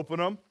Open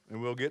them,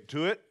 and we'll get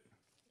to it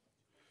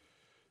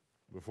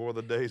before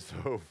the day's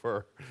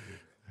over.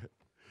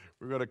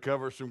 We're going to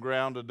cover some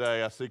ground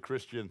today. I see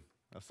Christian.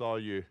 I saw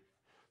you.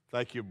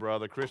 Thank you,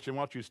 brother. Christian,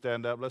 why don't you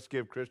stand up? Let's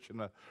give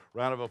Christian a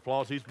round of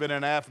applause. He's been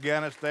in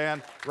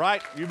Afghanistan,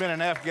 right? You've been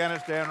in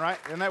Afghanistan, right?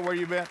 Isn't that where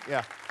you've been?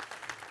 Yeah.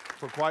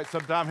 For quite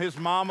some time. His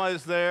mama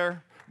is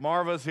there.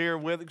 Marva's here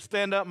with him.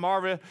 Stand up,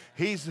 Marva.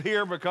 He's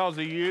here because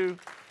of you.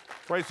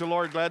 Praise the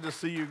Lord. Glad to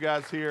see you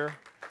guys here.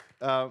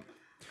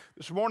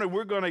 This morning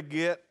we're going to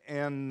get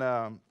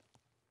into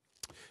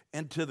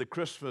the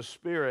Christmas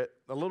spirit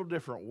a little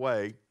different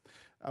way.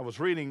 I was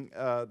reading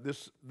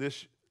this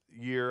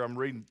year. I'm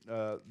reading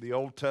the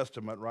Old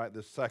Testament right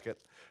this second,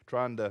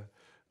 trying to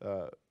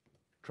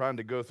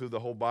go through the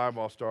whole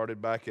Bible. I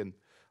started back in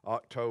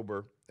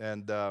October,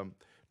 and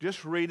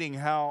just reading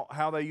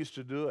how they used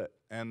to do it,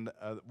 and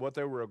what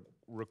they were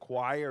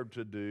required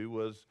to do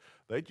was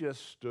they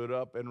just stood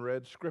up and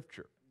read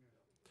Scripture.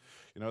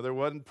 You know, there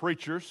wasn't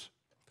preachers.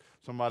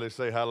 Somebody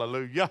say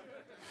hallelujah.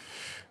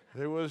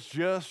 There was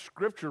just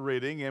Scripture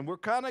reading, and we're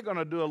kind of going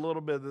to do a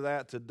little bit of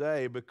that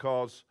today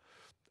because,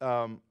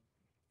 I'm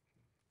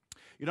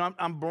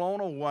blown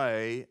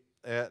away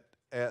at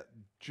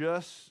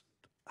just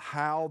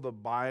how the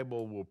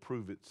Bible will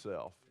prove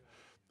itself.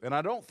 And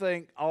I don't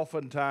think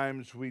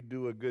oftentimes we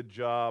do a good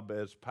job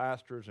as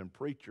pastors and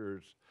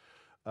preachers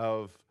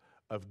of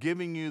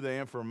giving you the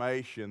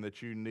information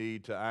that you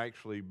need to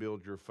actually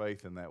build your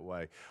faith in that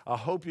way. I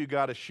hope you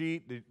got a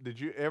sheet. Did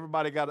you?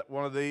 Everybody got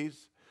one of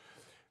these?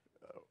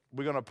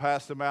 We're going to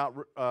pass them out.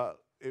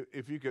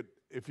 If you could,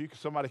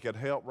 somebody could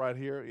help right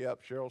here.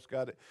 Yep, Cheryl's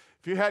got it.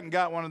 If you hadn't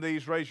got one of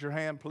these, raise your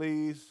hand,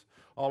 please.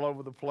 All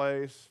over the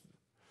place.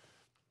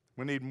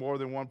 We need more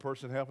than one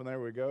person helping. There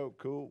we go.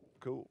 Cool.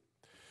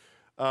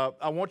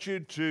 I want you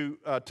to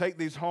take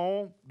these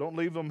home. Don't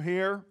leave them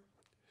here.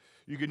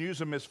 You can use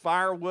them as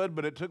firewood,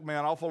 but it took me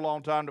an awful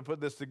long time to put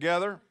this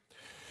together.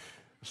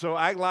 So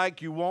act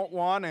like you want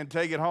one and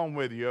take it home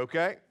with you,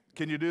 okay?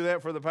 Can you do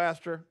that for the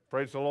pastor?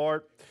 Praise the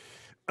Lord.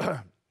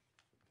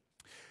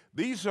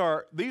 These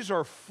are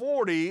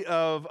 40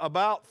 of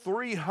about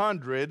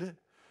 300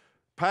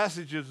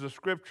 passages of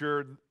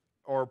Scripture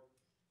or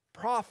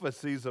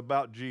prophecies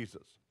about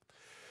Jesus.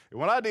 And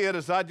what I did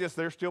is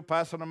they're still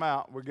passing them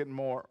out. We're getting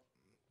more.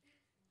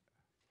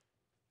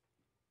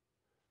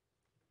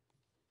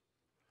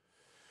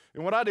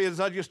 And what I did is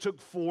I just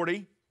took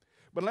 40,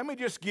 but let me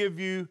just give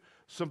you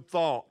some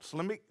thoughts.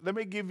 Let me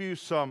give you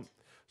some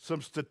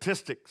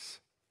statistics.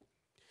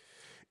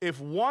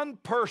 If one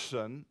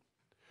person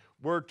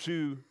were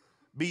to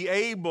be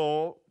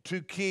able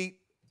to keep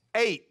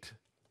 8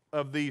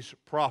 of these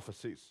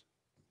prophecies,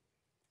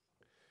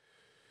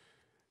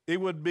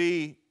 it would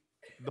be,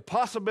 the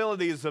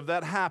possibilities of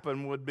that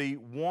happen would be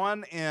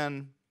 1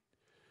 in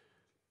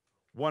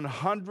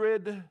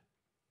 100,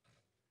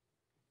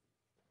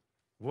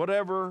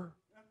 whatever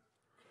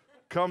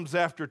comes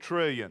after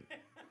trillion.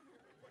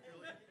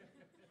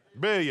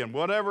 Billion,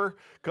 whatever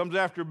comes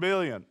after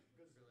billion.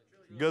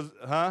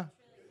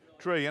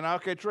 Trillion.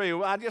 Okay, trillion.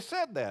 Well, I just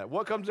said that.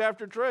 What comes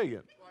after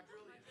trillion?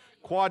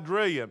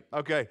 Quadrillion.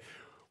 Okay.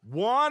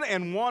 1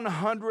 in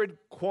 100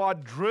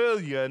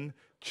 quadrillion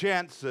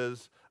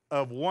chances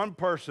of one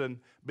person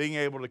being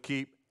able to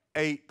keep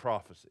 8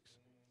 prophecies.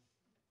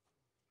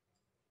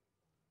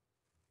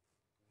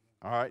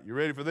 All right, you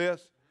ready for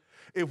this?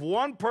 If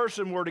one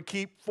person were to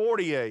keep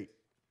 48,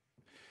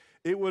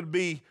 it would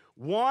be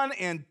 1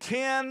 in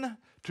 10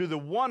 to the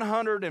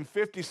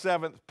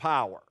 157th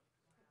power.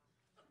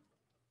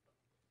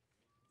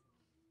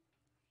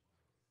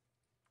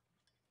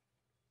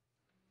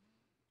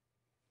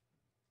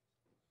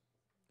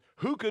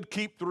 Who could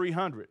keep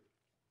 300?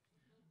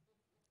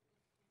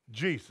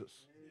 Jesus.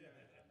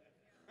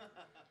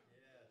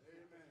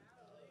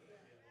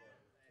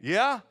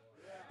 Yeah?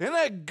 Isn't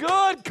that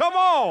good? Come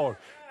on.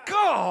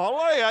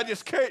 Golly,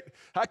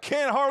 I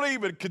can't hardly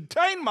even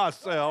contain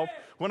myself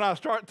when I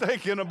start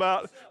thinking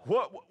about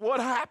what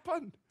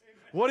happened,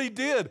 what he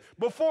did.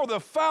 Before the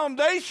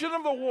foundation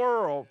of the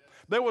world,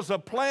 there was a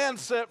plan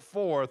set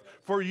forth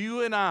for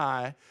you and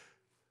I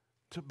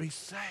to be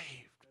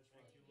saved.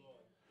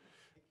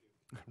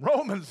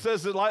 Romans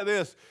says it like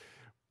this: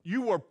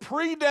 you were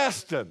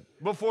predestined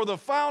before the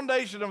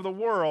foundation of the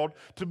world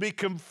to be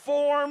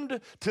conformed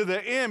to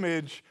the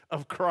image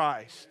of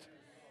Christ.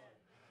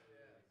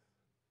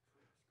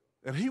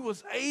 And he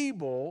was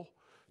able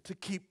to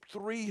keep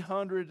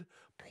 300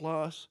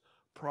 plus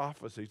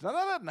prophecies. Now,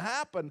 that doesn't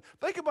happen.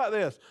 Think about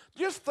this.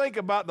 Just think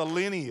about the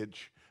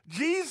lineage.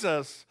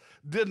 Jesus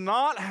did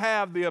not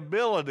have the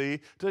ability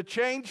to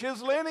change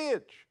his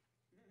lineage.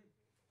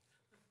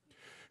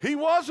 He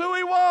was who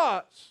he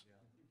was.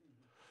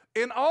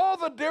 In all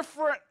the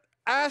different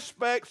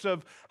aspects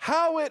of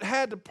how it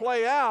had to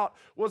play out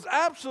was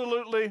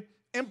absolutely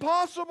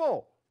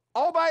impossible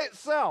all by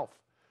itself.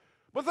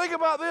 But think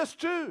about this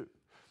too.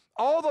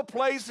 All the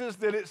places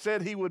that it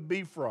said he would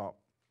be from.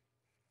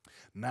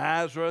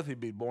 Nazareth. He'd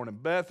be born in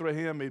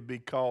Bethlehem. He'd be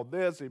called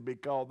this. He'd be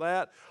called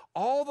that.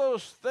 All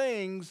those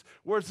things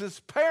was his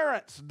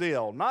parents'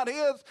 deal, not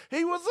his.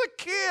 He was a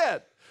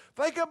kid.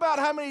 Think about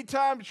how many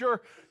times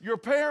your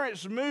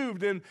parents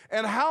moved and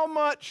how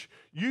much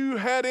you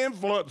had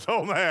influence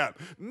on that.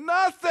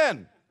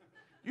 Nothing.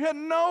 You had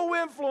no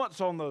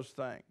influence on those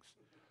things.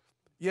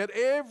 Yet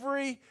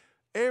every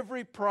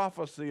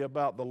prophecy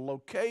about the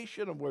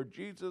location of where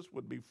Jesus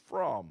would be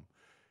from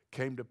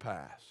came to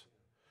pass.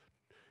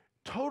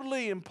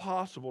 Totally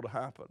impossible to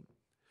happen.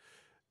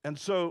 And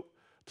so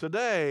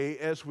today,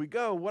 as we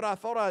go, what I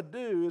thought I'd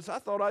do is I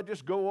thought I'd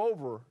just go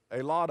over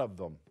a lot of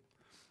them.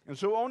 And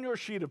so on your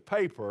sheet of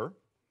paper,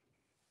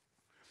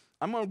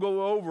 I'm going to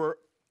go over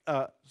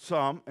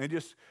some and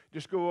just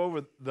go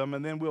over them,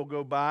 and then we'll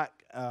go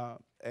back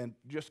and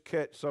just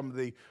catch some of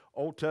the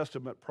Old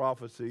Testament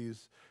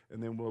prophecies,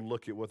 and then we'll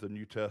look at what the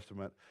New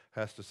Testament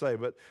has to say.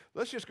 But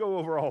let's just go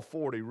over all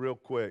 40 real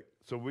quick.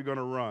 So we're going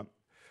to run.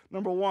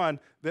 Number one,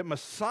 that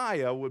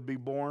Messiah would be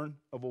born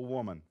of a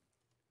woman.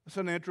 It's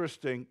an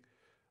interesting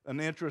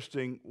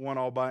one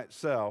all by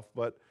itself,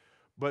 but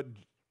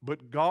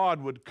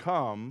God would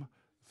come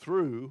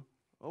through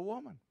a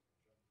woman.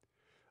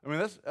 I mean,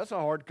 that's a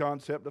hard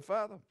concept to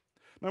fathom.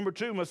 Number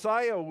two,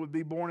 Messiah would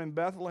be born in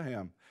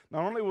Bethlehem.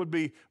 Not only would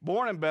be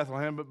born in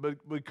Bethlehem,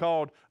 but be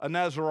called a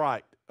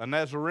Nazarite, a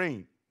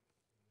Nazarene.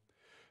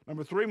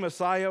 Number three,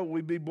 Messiah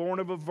would be born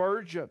of a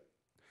virgin.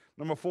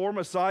 Number four,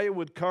 Messiah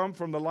would come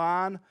from the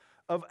line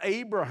of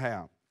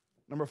Abraham.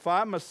 Number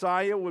five,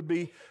 Messiah would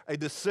be a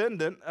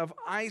descendant of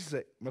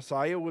Isaac.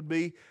 Messiah would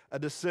be a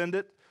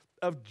descendant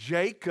of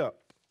Jacob.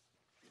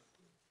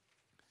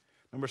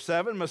 Number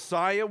seven,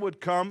 Messiah would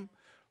come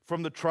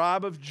from the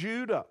tribe of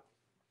Judah.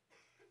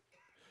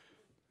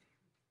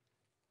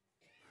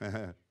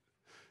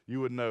 You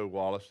would know,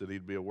 Wallace, that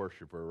he'd be a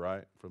worshiper,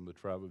 right? From the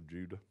tribe of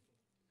Judah.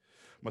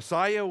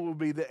 Messiah will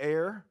be the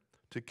heir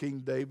to King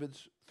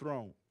David's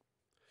throne.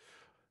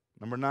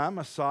 Number nine,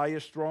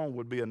 Messiah's throne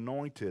would be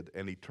anointed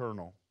and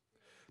eternal.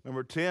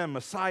 Number 10,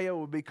 Messiah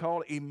would be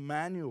called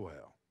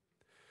Emmanuel.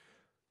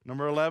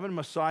 Number 11,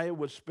 Messiah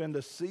would spend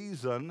a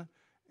season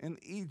in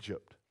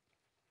Egypt.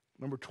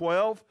 Number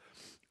 12,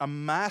 a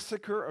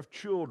massacre of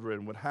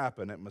children would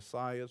happen at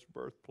Messiah's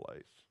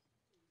birthplace.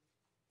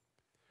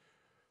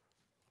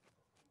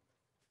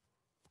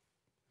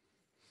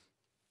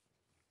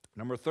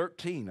 Number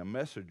 13, a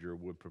messenger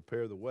would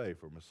prepare the way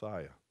for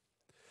Messiah.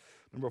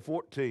 Number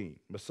 14,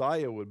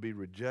 Messiah would be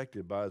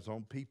rejected by his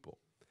own people.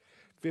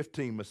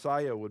 15,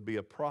 Messiah would be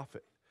a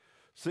prophet.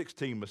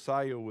 16,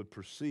 Messiah would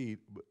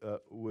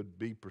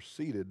be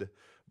preceded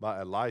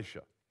by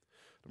Elijah.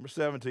 Number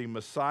 17,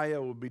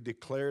 Messiah would be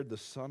declared the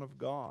Son of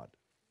God.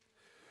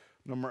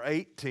 Number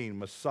 18,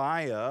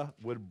 Messiah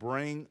would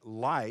bring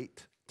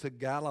light to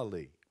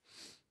Galilee.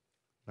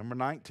 Number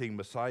 19,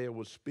 Messiah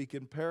would speak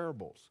in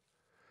parables.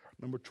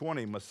 Number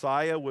 20,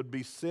 Messiah would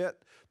be sent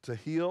to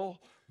heal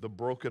the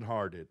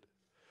brokenhearted.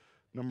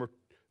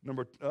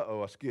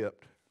 I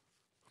skipped.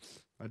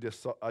 I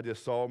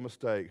just saw a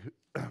mistake.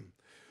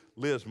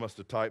 Liz must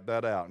have typed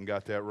that out and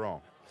got that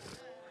wrong.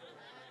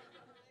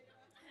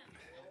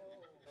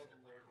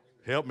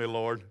 Help me,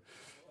 Lord.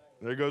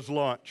 There goes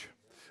lunch.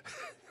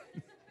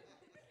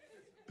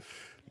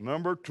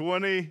 Number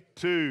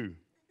 22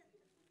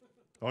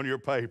 on your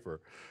paper.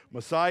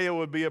 Messiah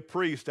would be a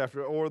priest after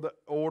the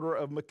order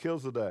of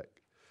Melchizedek.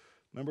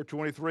 Number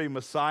 23,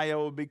 Messiah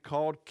would be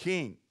called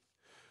king.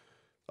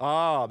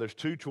 There's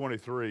two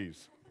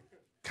 23s.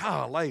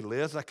 Golly,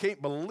 Liz, I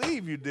can't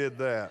believe you did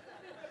that.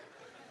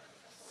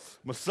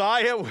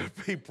 Messiah would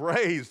be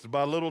praised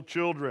by little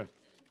children.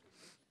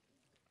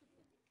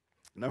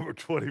 Number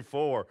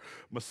 24,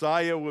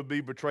 Messiah would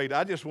be betrayed.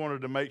 I just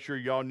wanted to make sure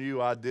y'all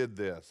knew I did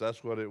this.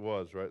 That's what it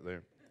was right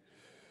there.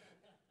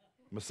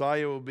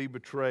 Messiah will be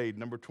betrayed.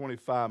 Number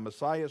 25,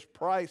 Messiah's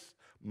price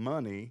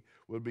money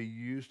would be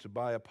used to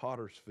buy a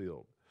potter's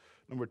field.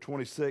 Number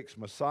 26,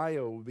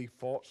 Messiah will be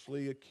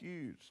falsely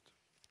accused.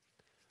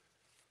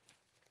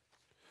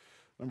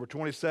 Number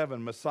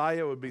 27,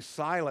 Messiah would be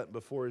silent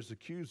before his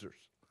accusers.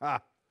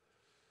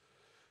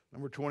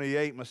 Number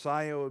 28,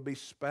 Messiah would be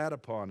spat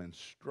upon and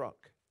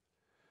struck.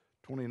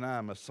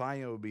 29,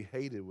 Messiah would be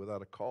hated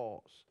without a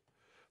cause.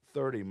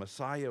 30,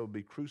 Messiah would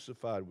be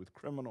crucified with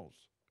criminals.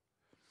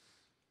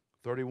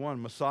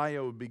 31,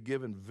 Messiah would be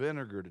given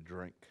vinegar to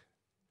drink.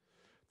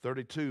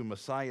 32,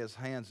 Messiah's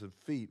hands and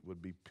feet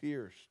would be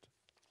pierced.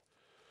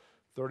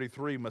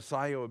 33,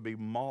 Messiah would be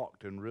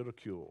mocked and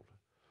ridiculed.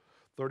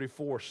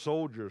 34,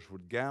 soldiers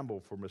would gamble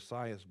for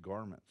Messiah's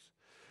garments.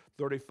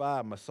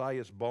 35,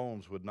 Messiah's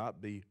bones would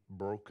not be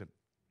broken.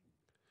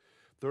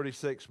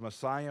 36,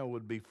 Messiah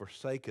would be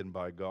forsaken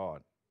by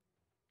God.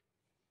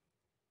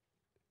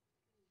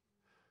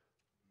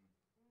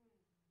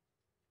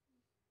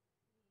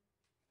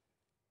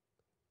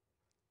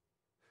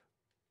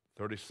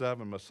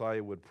 37,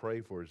 Messiah would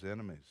pray for his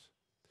enemies.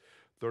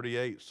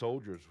 38,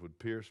 soldiers would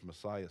pierce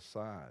Messiah's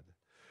side.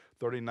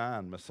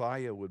 39,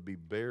 Messiah would be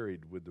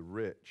buried with the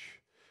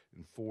rich.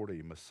 And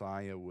 40,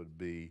 Messiah would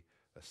be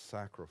a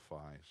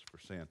sacrifice for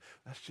sin.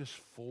 That's just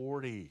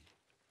 40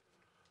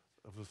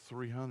 of the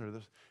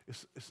 300.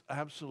 It's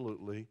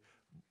absolutely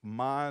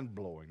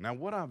mind-blowing. Now,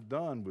 what I've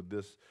done with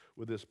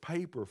this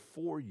paper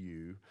for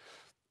you,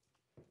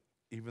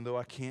 even though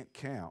I can't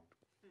count,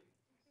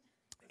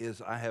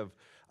 is I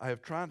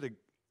have tried to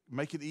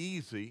make it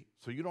easy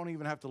so you don't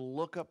even have to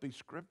look up these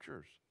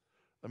scriptures.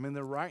 I mean,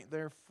 they're right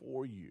there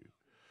for you.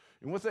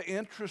 And what's the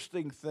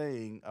interesting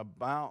thing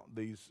about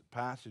these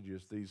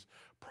passages, these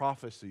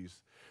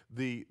prophecies,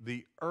 the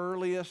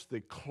earliest,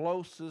 the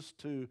closest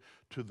to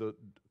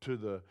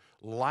the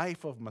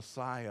life of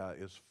Messiah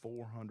is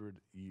 400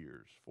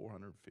 years,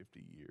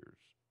 450 years.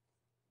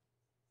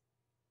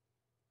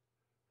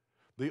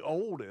 The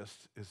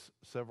oldest is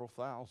several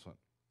thousand.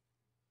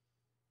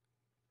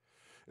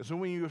 And so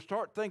when you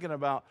start thinking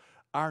about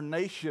our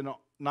nation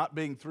not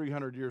being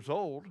 300 years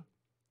old,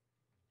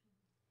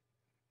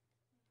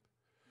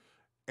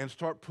 and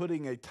start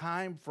putting a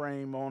time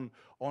frame on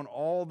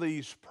all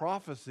these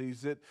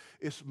prophecies,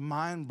 it's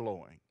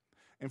mind-blowing.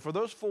 And for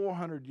those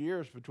 400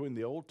 years between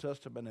the Old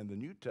Testament and the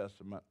New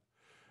Testament,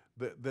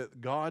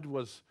 that God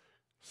was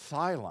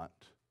silent,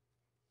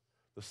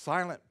 the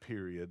silent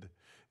period,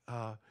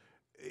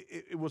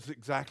 it was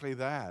exactly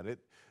that.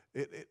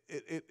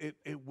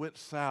 It went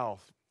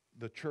south.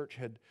 The church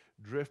had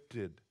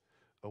drifted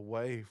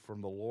away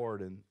from the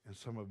Lord and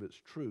some of its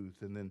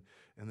truth, and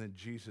then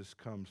Jesus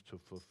comes to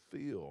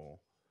fulfill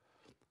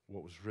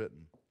what was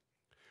written.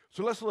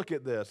 So let's look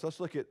at this. Let's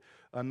look at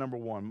number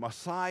one.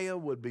 Messiah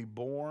would be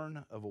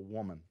born of a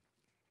woman.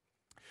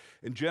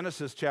 In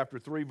Genesis chapter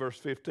 3, verse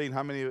 15,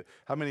 how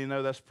many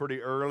know that's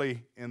pretty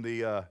early in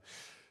the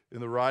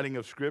writing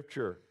of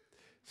Scripture?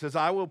 It says,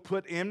 I will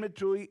put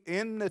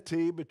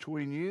enmity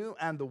between you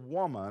and the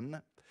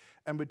woman,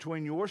 and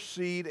between your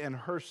seed and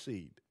her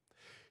seed.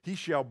 He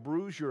shall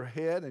bruise your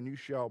head, and you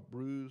shall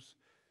bruise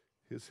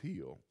his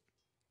heel.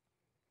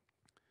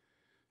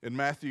 In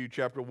Matthew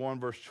chapter 1,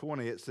 verse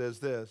 20, it says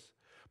this,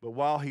 but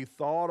while he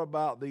thought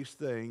about these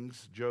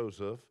things,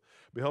 Joseph,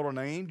 behold, an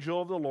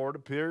angel of the Lord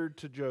appeared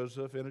to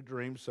Joseph in a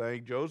dream,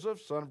 saying, Joseph,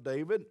 son of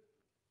David,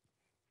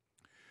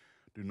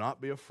 do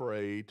not be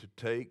afraid to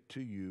take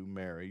to you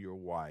Mary, your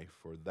wife,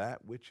 for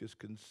that which is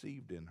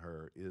conceived in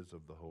her is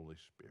of the Holy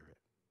Spirit.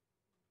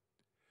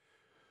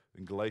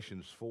 In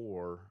Galatians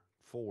 4,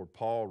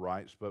 Paul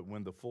writes, but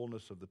when the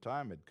fullness of the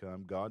time had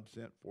come, God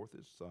sent forth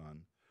his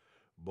Son,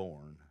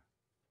 born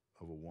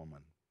of a woman,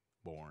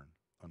 born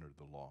under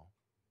the law.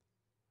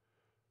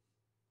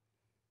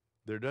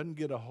 There doesn't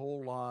get a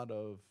whole lot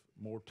of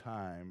more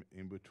time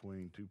in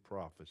between two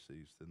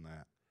prophecies than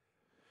that.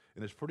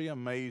 And it's pretty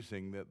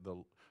amazing that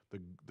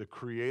the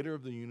creator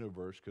of the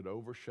universe could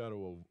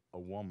overshadow a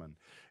woman,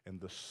 and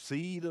the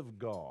seed of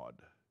God,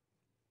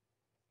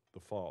 the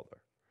Father,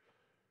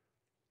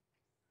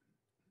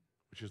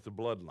 which is the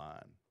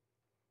bloodline,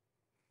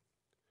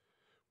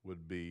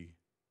 would be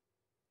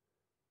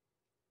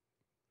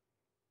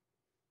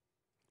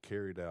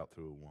carried out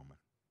through a woman.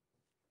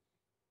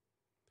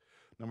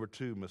 Number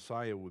two,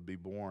 Messiah would be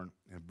born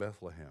in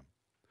Bethlehem.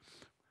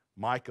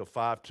 Micah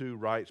 5:2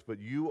 writes, but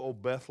you, O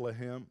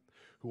Bethlehem,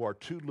 who are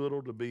too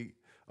little to be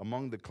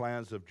among the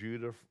clans of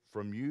Judah,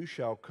 from you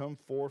shall come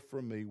forth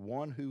from me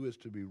one who is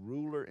to be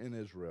ruler in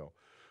Israel,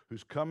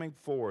 whose coming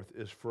forth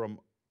is from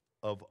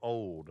of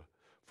old,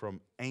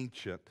 from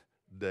ancient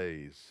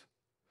days.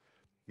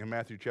 In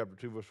Matthew chapter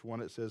 2, verse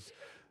 1, it says,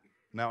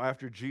 now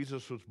after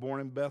Jesus was born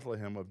in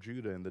Bethlehem of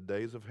Judah in the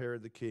days of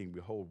Herod the king,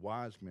 behold,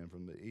 wise men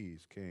from the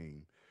east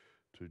came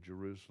to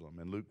Jerusalem.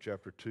 In Luke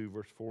chapter 2,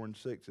 verse 4 and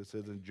 6, it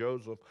says, and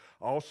Joseph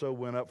also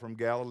went up from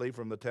Galilee,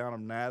 from the town of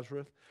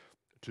Nazareth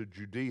to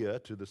Judea,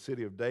 to the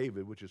city of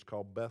David, which is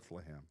called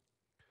Bethlehem,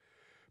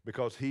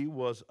 because he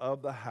was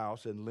of the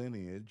house and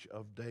lineage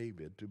of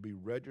David, to be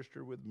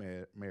registered with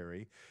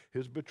Mary,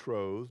 his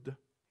betrothed,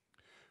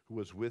 who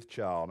was with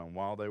child. And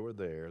while they were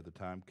there, the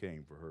time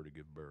came for her to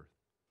give birth.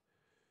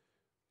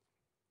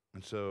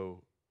 And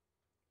so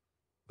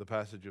the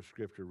passage of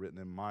Scripture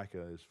written in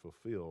Micah is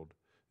fulfilled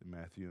in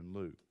Matthew and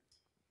Luke.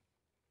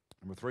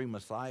 Number three,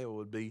 Messiah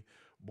would be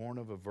born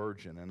of a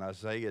virgin. In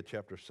Isaiah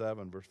chapter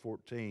 7, verse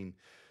 14,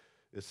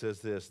 it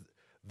says this,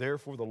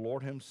 therefore the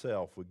Lord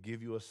himself would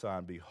give you a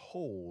sign.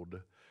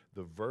 Behold,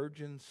 the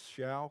virgin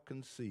shall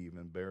conceive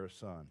and bear a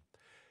son,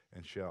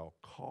 and shall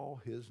call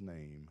his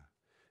name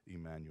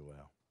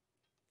Emmanuel.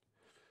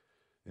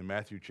 In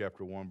Matthew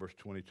chapter 1, verse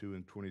 22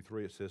 and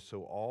 23, it says,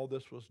 so all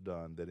this was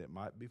done that it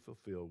might be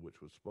fulfilled,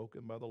 which was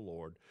spoken by the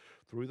Lord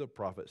through the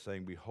prophet,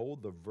 saying,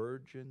 behold, the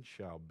virgin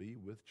shall be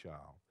with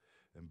child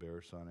and bear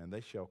a son, and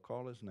they shall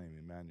call his name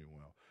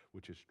Emmanuel,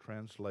 which is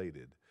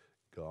translated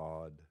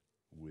God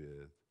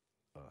with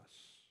us.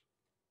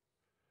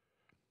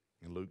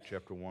 In Luke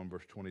chapter 1,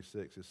 verse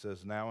 26, it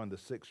says, now in the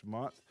 6th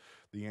month,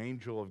 the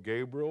angel of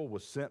Gabriel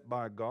was sent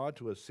by God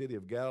to a city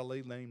of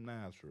Galilee named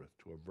Nazareth,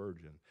 to a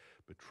virgin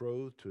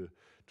betrothed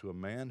to a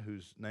man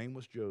whose name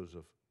was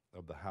Joseph,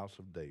 of the house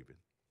of David.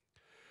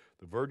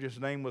 The virgin's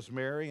name was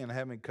Mary, and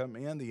having come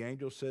in, the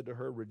angel said to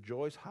her,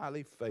 Rejoice,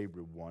 highly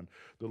favored one.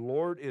 The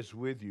Lord is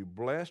with you.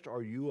 Blessed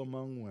are you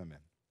among women.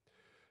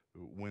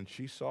 When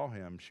she saw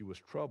him, she was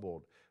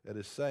troubled at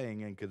his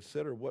saying, and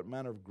considered what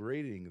manner of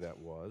greeting that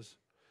was.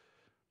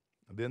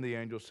 Then the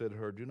angel said to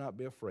her, Do not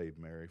be afraid,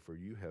 Mary, for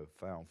you have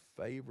found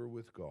favor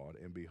with God.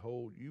 And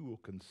behold, you will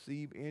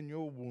conceive in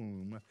your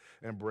womb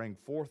and bring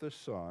forth a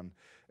son,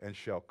 and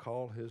shall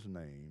call his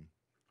name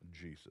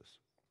Jesus.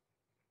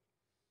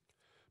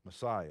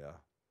 Messiah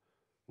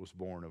was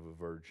born of a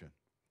virgin.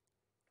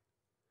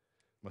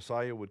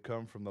 Messiah would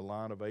come from the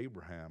line of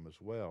Abraham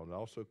as well, and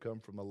also come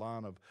from the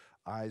line of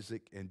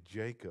Isaac and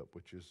Jacob,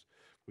 which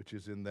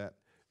is in that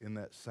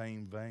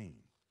same vein.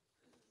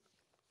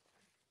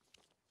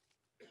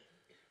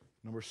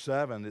 Number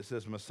 7, it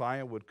says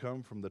Messiah would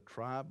come from the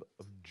tribe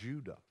of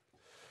Judah.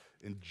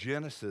 In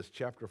Genesis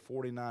chapter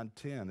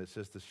 49:10, it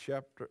says,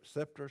 The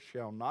scepter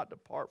shall not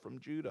depart from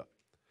Judah,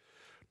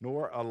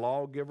 nor a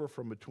lawgiver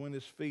from between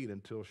his feet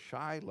until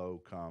Shiloh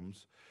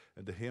comes,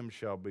 and to him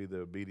shall be the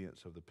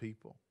obedience of the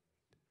people.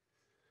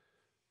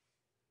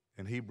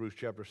 In Hebrews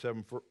chapter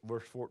 7,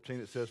 verse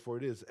 14, it says, For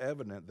it is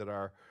evident that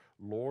our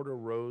Lord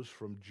arose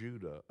from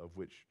Judah, of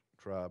which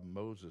tribe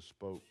Moses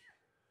spoke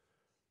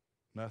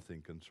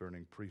nothing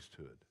concerning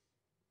priesthood.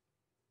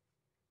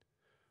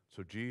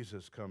 So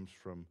Jesus comes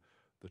from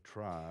the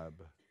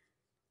tribe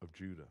of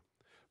Judah.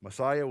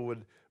 Messiah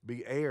would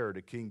be heir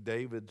to King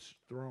David's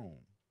throne.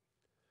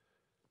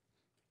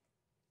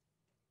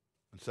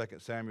 In 2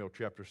 Samuel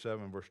chapter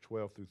 7, verse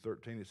 12 through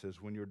 13, it says,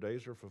 When your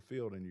days are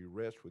fulfilled and you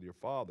rest with your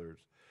fathers,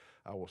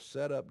 I will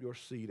set up your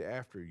seed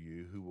after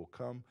you, who will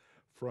come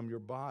from your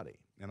body,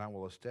 and I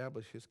will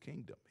establish his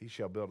kingdom. He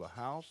shall build a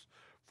house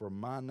for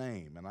my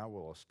name, and I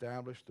will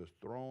establish the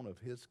throne of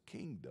his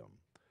kingdom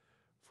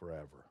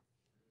forever.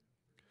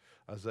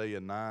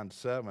 Isaiah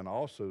 9:7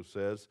 also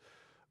says,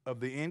 Of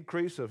the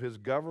increase of his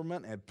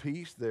government and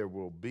peace there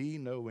will be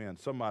no end.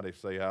 Somebody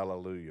say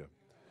hallelujah.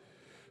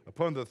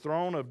 Upon the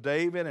throne of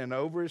David and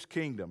over his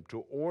kingdom,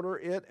 to order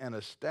it and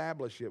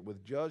establish it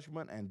with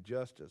judgment and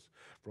justice.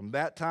 From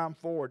that time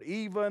forward,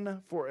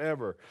 even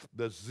forever,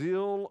 the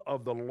zeal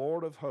of the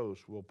Lord of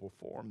hosts will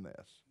perform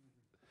this.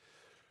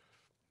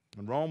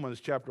 In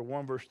Romans chapter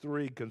 1, verse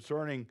 3,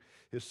 concerning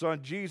his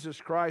son Jesus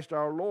Christ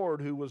our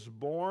Lord, who was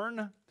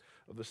born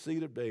of the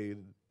seed of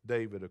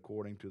David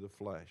according to the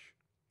flesh.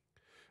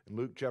 In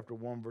Luke chapter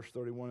 1, verse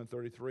 31 and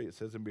 33, it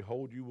says, And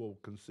behold, you will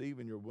conceive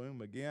in your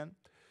womb again.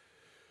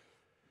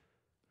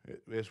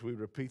 As we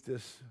repeat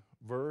this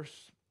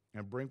verse,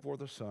 and bring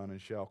forth a son,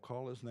 and shall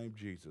call his name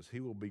Jesus. He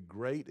will be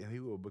great, and he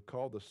will be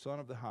called the Son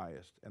of the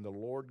Highest. And the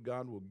Lord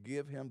God will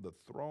give him the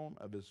throne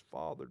of his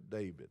father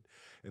David.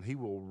 And he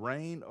will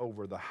reign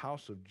over the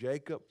house of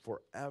Jacob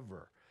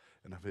forever.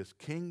 And of his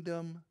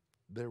kingdom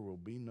there will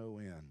be no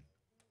end.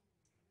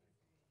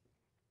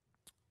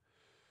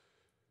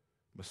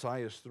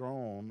 Messiah's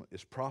throne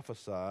is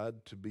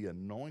prophesied to be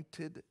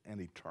anointed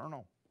and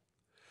eternal.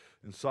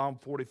 In Psalm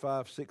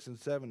 45, 6 and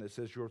 7, it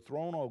says, Your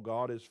throne, O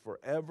God, is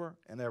forever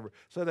and ever.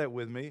 Say that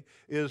with me.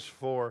 Is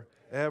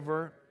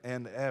forever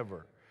and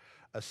ever.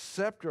 A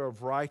scepter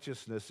of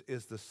righteousness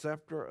is the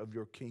scepter of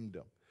your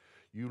kingdom.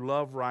 You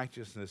love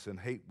righteousness and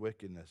hate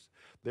wickedness.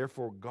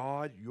 Therefore,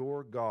 God,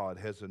 your God,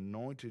 has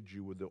anointed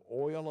you with the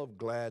oil of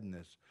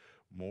gladness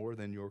more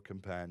than your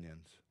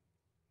companions.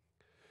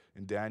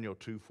 In Daniel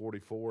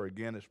 2:44,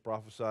 again it's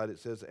prophesied, it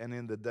says, And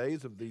in the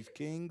days of these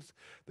kings,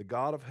 the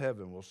God of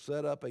heaven will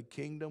set up a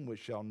kingdom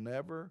which shall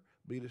never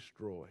be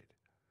destroyed.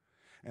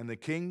 And the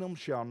kingdom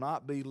shall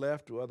not be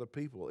left to other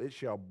people. It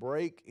shall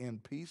break in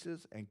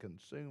pieces and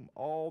consume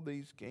all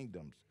these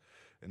kingdoms,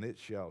 and it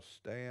shall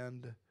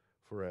stand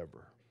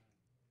forever.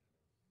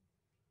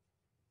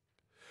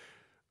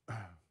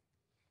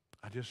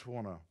 I just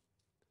want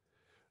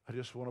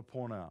to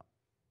point out,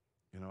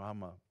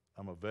 I'm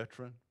a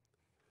veteran.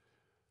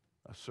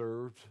 I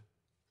served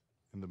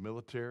in the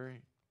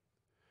military,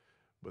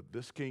 but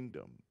this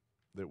kingdom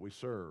that we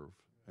serve,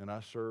 and I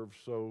serve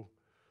so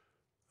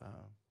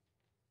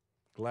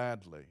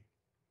gladly,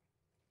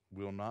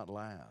 will not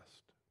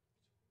last.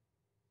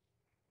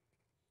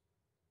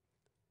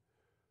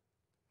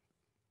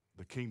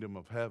 The kingdom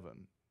of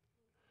heaven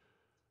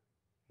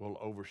will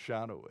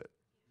overshadow it,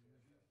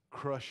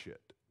 crush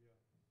it,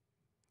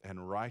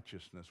 and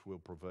righteousness will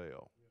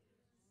prevail.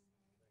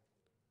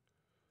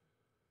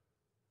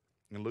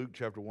 In Luke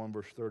chapter 1,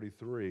 verse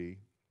 33,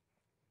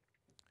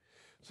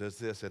 says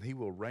this, And he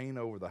will reign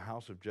over the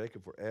house of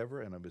Jacob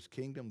forever, and of his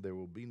kingdom there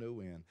will be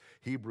no end.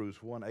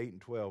 Hebrews 1, 8 and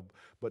 12.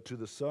 But to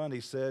the Son he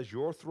says,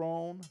 Your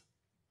throne,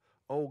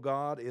 O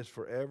God, is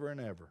forever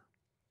and ever.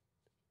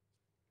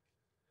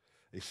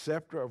 A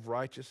scepter of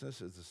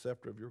righteousness is the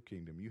scepter of your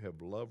kingdom. You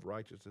have loved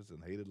righteousness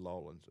and hated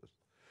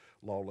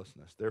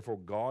lawlessness. Therefore,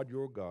 God,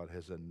 your God,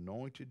 has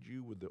anointed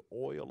you with the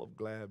oil of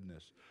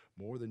gladness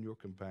more than your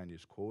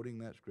companions, quoting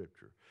that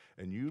scripture.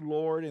 And you,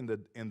 Lord, in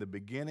the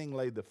beginning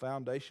laid the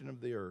foundation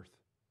of the earth,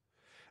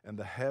 and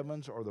the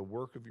heavens are the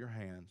work of your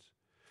hands.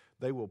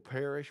 They will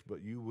perish,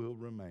 but you will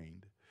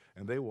remain.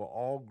 and they will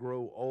all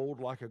grow old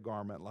like a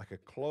garment, like a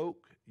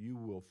cloak. You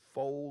will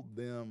fold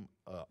them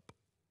up,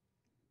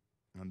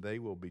 and they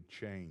will be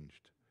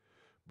changed.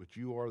 But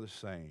you are the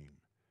same,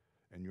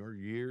 and your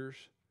years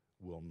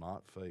will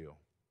not fail.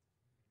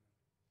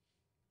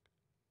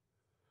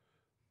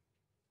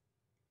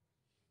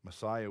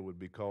 Messiah would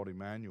be called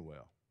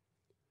Emmanuel.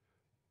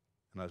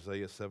 In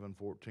Isaiah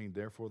 7:14,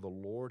 therefore the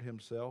Lord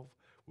himself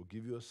will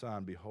give you a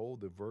sign.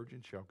 Behold, the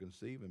virgin shall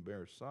conceive and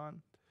bear a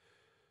son,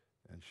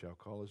 and shall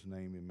call his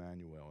name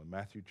Emmanuel. In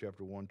Matthew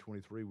chapter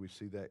 1:23, we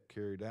see that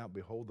carried out.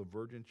 Behold, the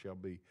virgin shall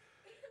be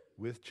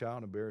with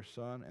child and bear a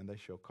son, and they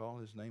shall call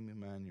his name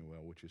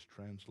Emmanuel, which is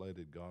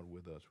translated God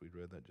with us. We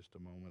read that just a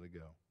moment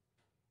ago.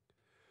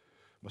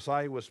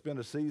 Messiah would spend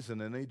a season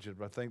in Egypt.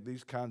 I think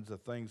these kinds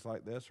of things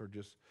like this are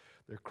just,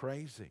 they're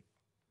crazy.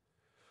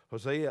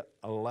 Hosea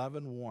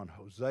 11:1.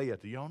 Hosea,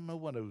 do y'all know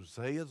what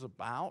Hosea is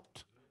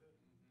about?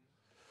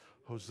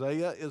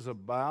 Hosea is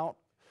about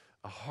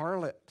a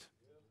harlot.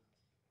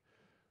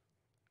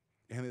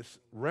 And it's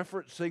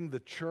referencing the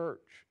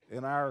church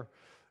in our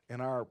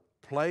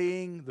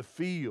playing the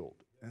field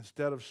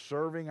instead of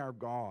serving our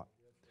God.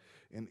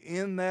 And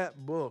in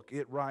that book,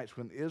 it writes,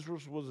 when Israel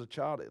was a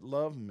child, it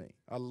loved me.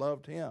 I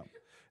loved him.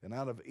 And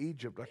out of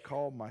Egypt, I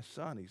called my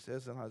son, he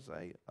says in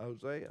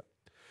Hosea.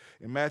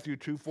 In Matthew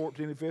 2:14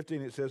 and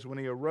 15, it says, when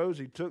he arose,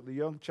 he took the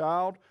young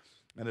child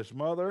and his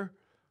mother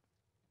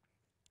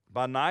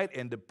by night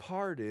and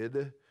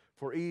departed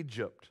for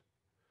Egypt,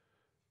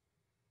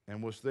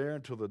 and was there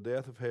until the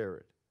death of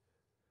Herod,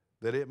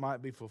 that it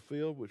might be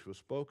fulfilled which was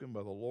spoken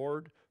by the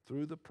Lord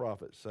through the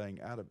prophet,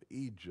 saying, out of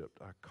Egypt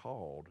I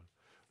called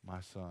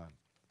my son.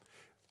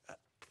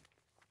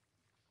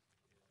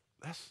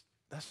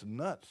 That's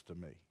nuts to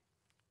me.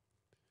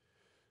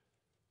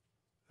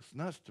 It's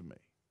nuts to me.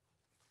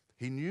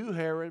 He knew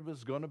Herod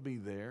was going to be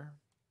there.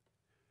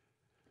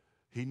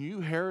 He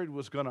knew Herod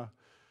was going to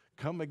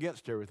come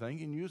against everything.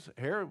 He knew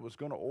Herod was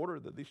going to order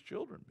that these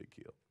children be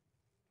killed.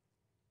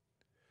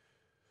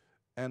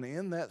 And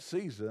in that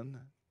season,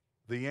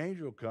 the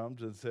angel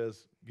comes and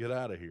says, get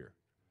out of here.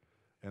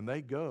 And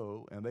they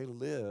go and they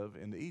live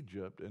in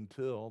Egypt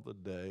until the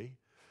day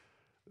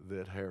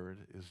that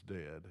Herod is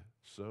dead.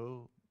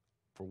 So,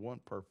 for one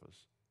purpose,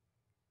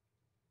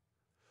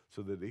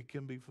 so that it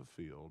can be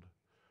fulfilled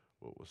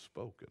what was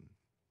spoken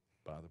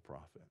by the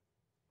prophet.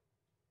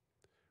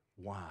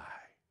 Why?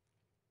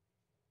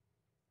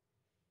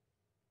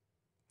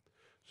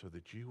 So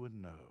that you would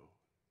know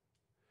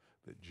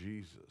that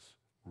Jesus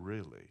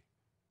really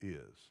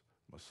is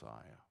Messiah.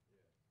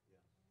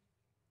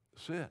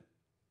 That's it.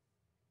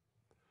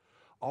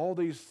 All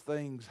these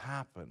things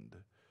happened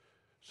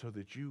so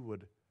that you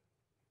would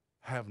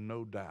have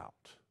no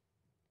doubt.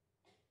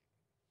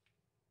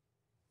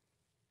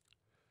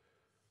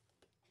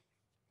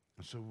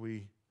 And so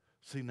we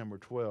see number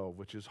 12,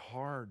 which is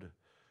hard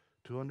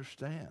to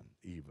understand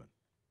even.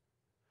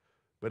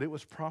 But it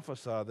was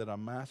prophesied that a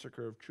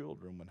massacre of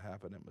children would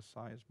happen at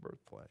Messiah's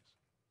birthplace.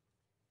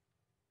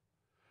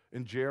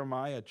 In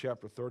Jeremiah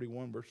chapter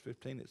 31, verse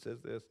 15, it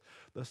says this,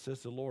 thus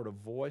says the Lord, a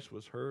voice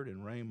was heard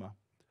in Ramah,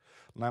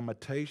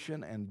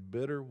 lamentation and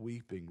bitter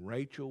weeping,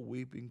 Rachel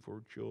weeping for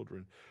her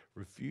children,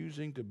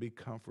 refusing to be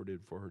comforted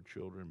for her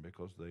children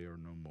because they are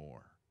no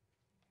more.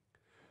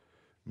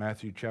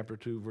 Matthew chapter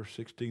 2, verse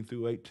 16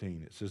 through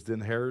 18, it says,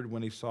 then Herod,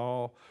 when he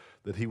saw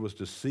that he was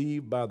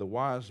deceived by the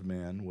wise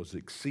men, was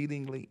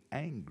exceedingly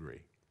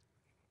angry.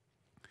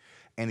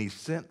 And he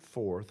sent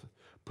forth,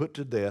 put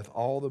to death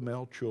all the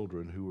male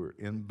children who were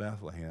in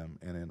Bethlehem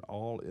and in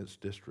all its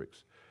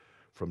districts,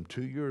 from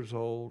 2 years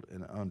old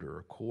and under,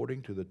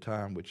 according to the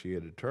time which he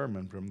had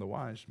determined from the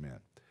wise men.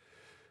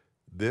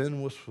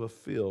 Then was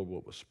fulfilled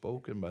what was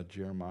spoken by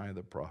Jeremiah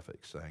the prophet,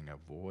 saying,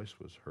 a voice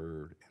was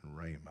heard in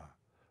Ramah,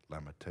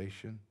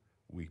 lamentation,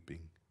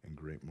 weeping, and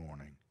great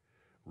mourning.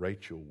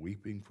 Rachel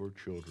weeping for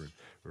children,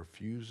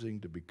 refusing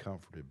to be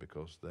comforted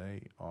because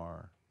they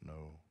are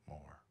no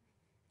more.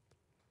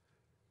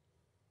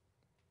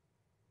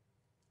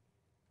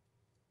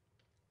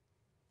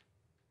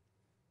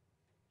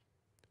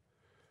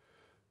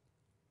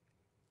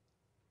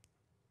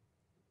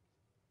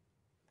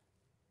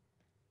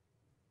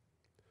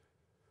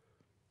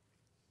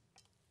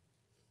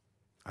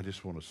 I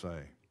just want to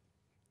say,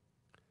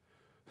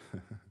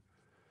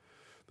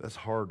 that's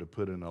hard to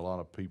put in a lot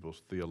of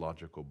people's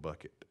theological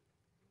bucket.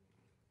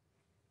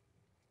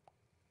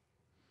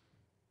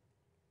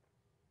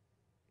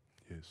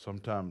 Yeah,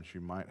 sometimes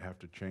you might have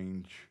to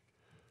change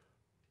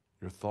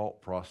your thought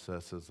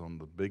processes on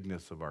the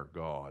bigness of our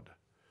God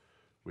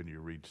when you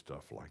read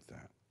stuff like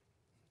that.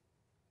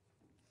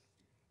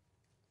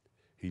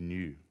 He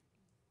knew.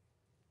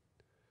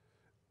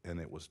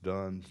 And it was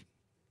done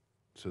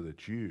so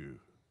that you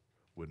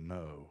would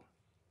know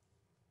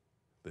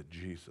that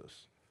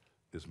Jesus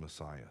is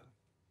Messiah.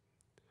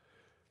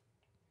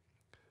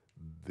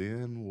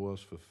 Then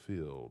was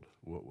fulfilled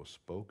what was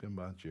spoken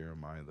by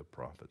Jeremiah the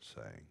prophet,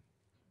 saying.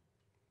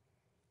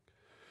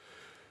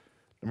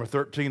 Number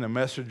 13, a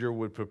messenger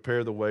would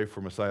prepare the way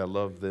for Messiah. I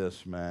love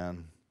this,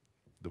 man.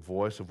 The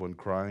voice of one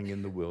crying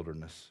in the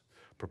wilderness,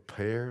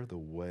 Prepare the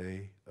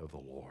way of the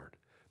Lord.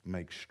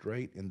 Make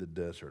straight in the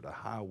desert a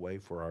highway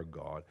for our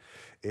God.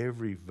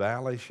 Every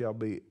valley shall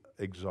be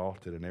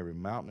exalted, and every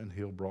mountain and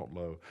hill brought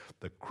low.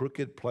 The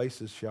crooked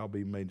places shall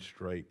be made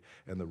straight,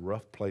 and the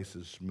rough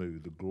places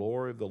smooth. The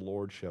glory of the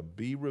Lord shall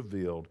be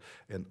revealed,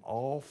 and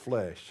all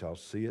flesh shall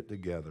see it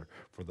together,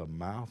 for the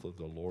mouth of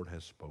the Lord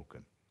has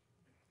spoken.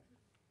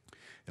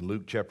 In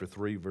Luke chapter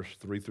 3, verse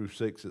 3 through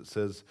 6, it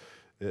says,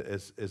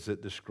 as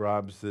it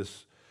describes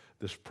this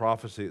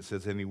prophecy, it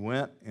says, and he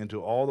went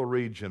into all the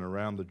region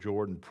around the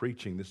Jordan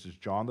preaching, this is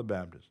John the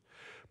Baptist,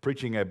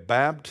 preaching a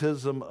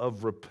baptism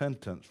of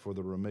repentance for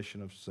the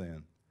remission of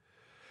sin.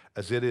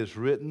 As it is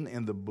written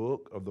in the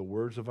book of the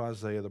words of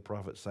Isaiah the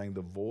prophet, saying,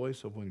 the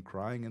voice of one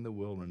crying in the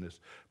wilderness,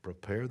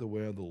 prepare the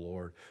way of the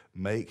Lord,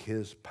 make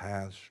his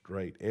path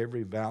straight.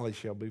 Every valley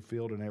shall be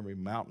filled, and every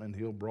mountain and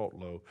hill brought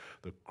low.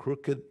 The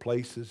crooked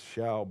places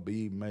shall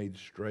be made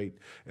straight,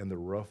 and the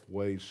rough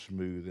ways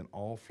smooth, and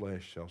all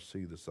flesh shall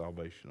see the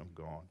salvation of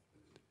God.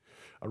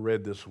 I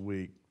read this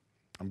week,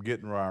 I'm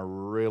getting where I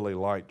really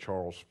like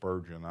Charles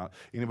Spurgeon.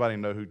 Anybody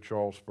know who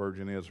Charles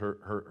Spurgeon is?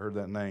 Heard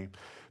that name?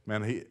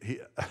 Man, he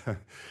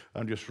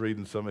I'm just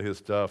reading some of his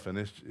stuff,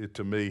 and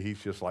to me, he's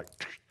just like,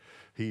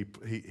 he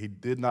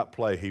did not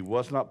play. He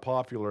was not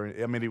popular.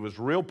 I mean, he was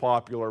real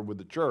popular with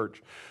the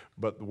church,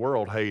 but the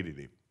world hated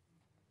him.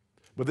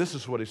 But this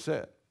is what he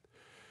said.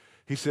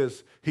 He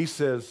says,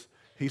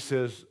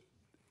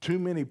 too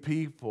many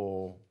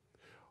people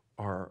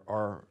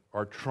are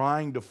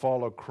trying to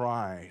follow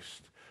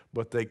Christ,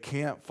 but they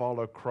can't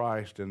follow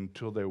Christ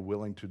until they're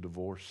willing to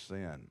divorce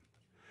sin.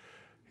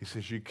 He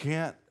says, you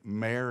can't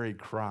marry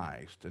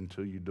Christ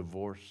until you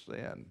divorce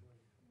sin.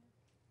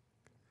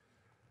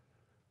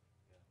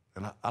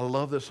 And I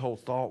love this whole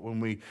thought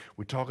when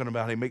we're talking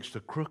about he makes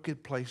the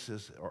crooked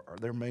places, or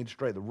they're made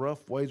straight. The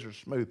rough ways are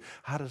smooth.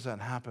 How does that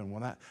happen?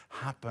 Well, that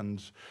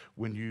happens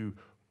when you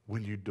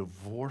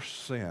divorce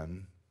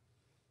sin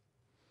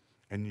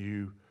and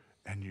you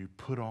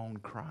put on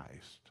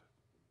Christ.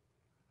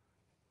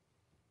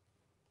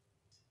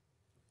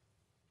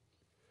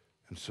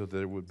 And so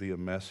there would be a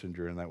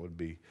messenger, and that would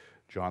be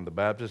John the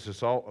Baptist.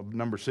 It's all,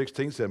 number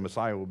 16 said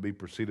Messiah will be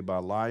preceded by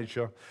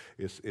Elijah.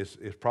 It's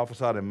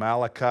prophesied in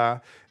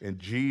Malachi, and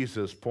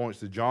Jesus points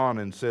to John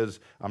and says,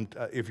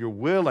 if you're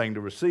willing to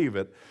receive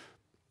it,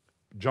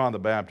 John the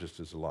Baptist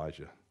is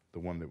Elijah, the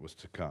one that was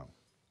to come.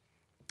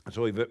 And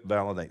so he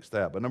validates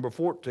that. But number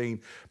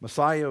 14,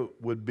 Messiah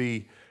would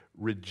be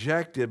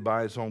rejected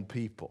by his own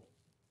people.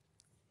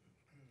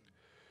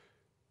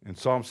 In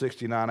Psalm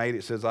 69:8,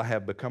 it says, I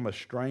have become a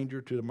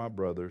stranger to my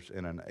brothers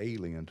and an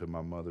alien to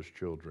my mother's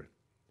children.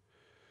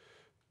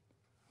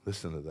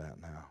 Listen to that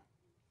now.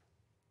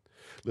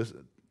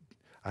 Listen,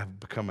 I've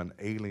become an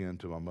alien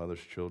to my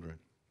mother's children.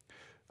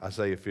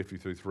 Isaiah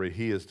 53:3,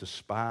 he is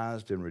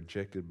despised and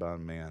rejected by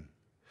men,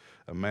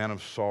 a man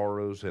of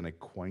sorrows and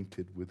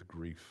acquainted with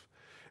grief.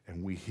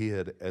 And we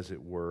hid, as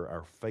it were,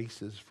 our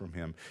faces from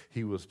him.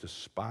 He was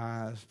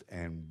despised,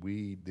 and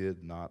we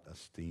did not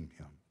esteem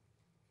him.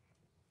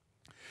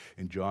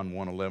 In John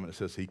 1:11, it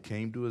says, he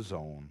came to his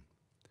own,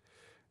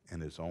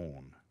 and his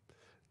own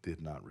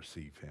did not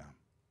receive him.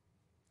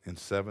 In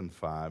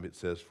 7:5, it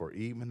says, for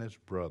even his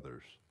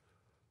brothers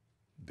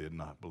did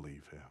not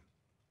believe him.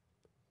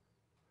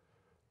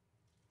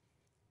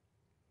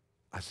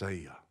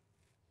 Isaiah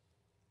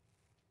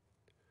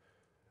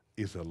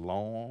is a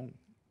long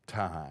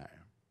time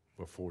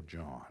before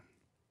John.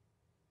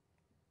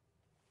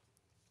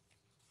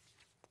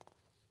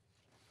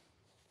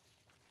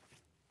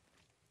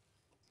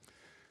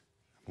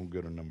 We'll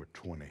go to number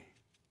 20.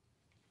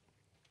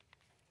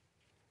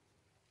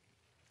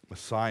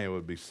 Messiah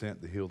would be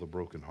sent to heal the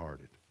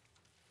brokenhearted.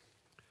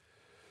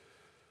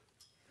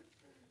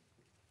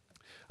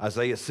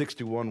 Isaiah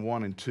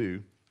 61:1 and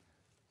 2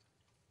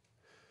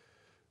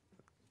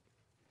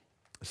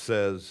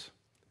 says,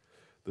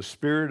 the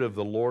Spirit of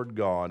the Lord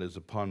God is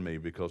upon me,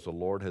 because the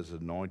Lord has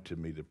anointed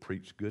me to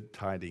preach good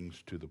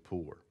tidings to the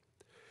poor.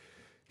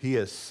 He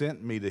has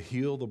sent me to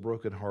heal the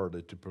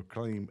brokenhearted, to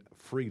proclaim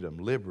freedom,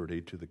 liberty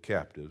to the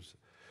captives,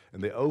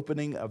 and the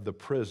opening of the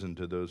prison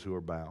to those who are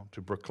bound,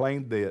 to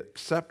proclaim the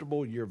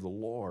acceptable year of the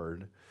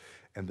Lord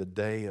and the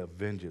day of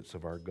vengeance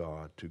of our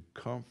God, to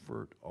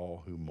comfort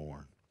all who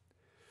mourn.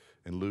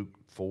 In Luke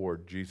 4,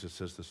 Jesus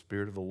says, the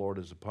Spirit of the Lord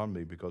is upon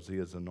me, because he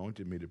has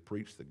anointed me to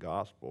preach the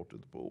gospel to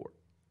the poor.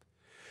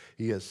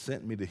 He has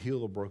sent me to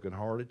heal the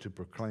brokenhearted, to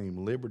proclaim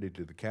liberty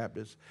to the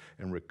captives,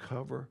 and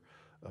recover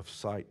of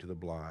sight to the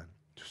blind,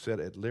 to set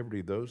at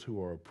liberty those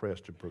who are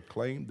oppressed, to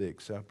proclaim the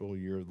acceptable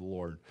year of the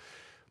Lord.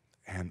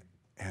 And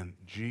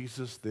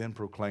Jesus then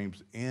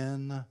proclaims,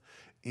 in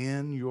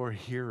your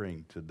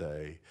hearing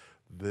today,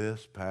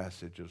 this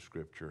passage of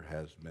Scripture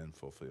has been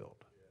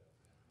fulfilled.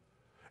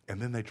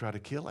 And then they try to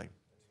kill him.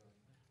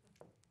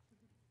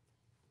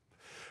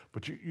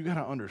 But you got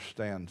to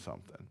understand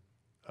something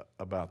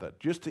about that,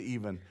 just to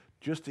even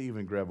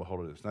grab a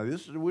hold of this. Now,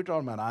 we're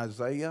talking about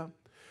Isaiah,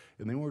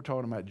 and then we're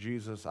talking about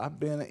Jesus. I've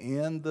been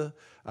in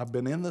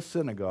the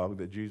synagogue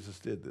that Jesus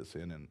did this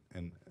in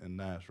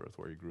Nazareth,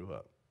 where he grew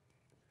up.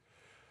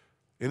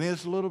 And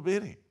it's a little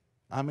bitty.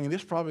 I mean,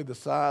 it's probably the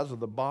size of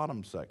the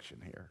bottom section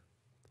here.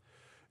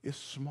 It's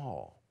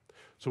small.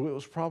 So it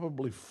was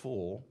probably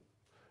full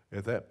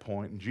at that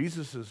point, and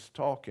Jesus is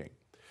talking.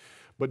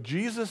 But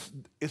Jesus,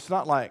 it's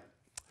not like,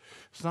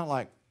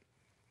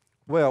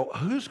 well,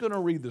 who's going to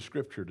read the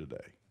scripture today?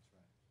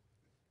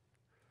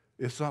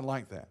 It's not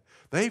like that.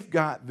 They've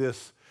got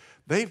this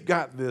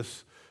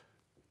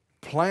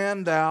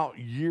planned out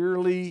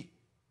years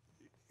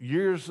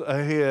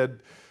ahead,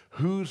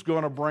 who's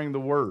going to bring the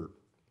word.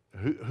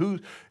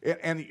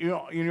 And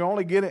you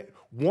only get it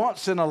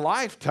once in a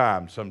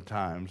lifetime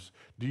sometimes.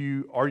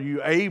 Are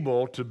you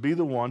able to be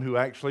the one who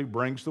actually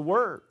brings the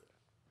word?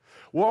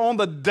 Well, on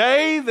the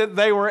day that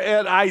they were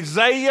at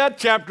Isaiah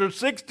chapter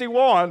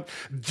 61,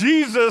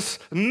 Jesus'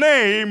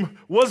 name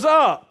was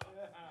up.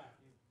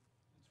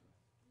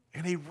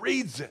 And he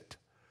reads it.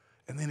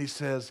 And then he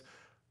says,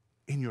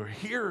 in your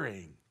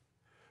hearing,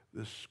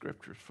 this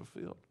scripture is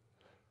fulfilled.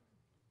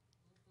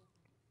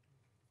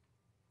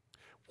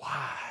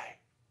 Why?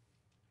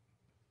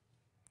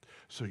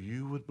 So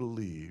you would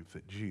believe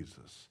that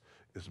Jesus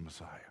is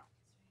Messiah.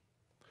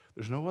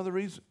 There's no other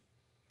reason.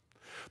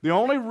 The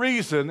only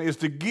reason is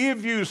to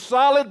give you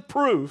solid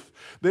proof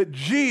that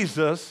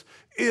Jesus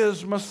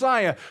is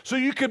Messiah. So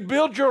you could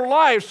build your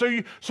life so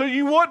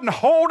you wouldn't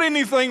hold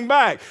anything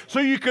back. So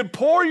you could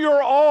pour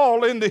your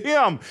all into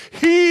Him.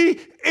 He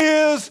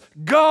is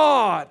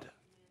God.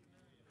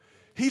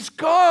 He's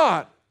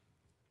God.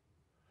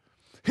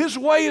 His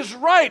way is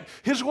right.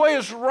 His way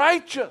is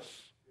righteous.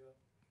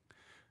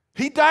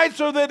 He died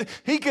so that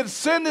He could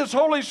send His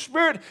Holy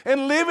Spirit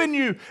and live in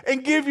you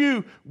and give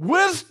you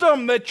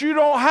wisdom that you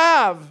don't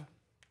have.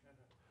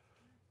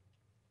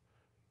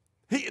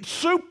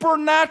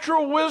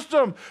 Supernatural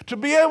wisdom to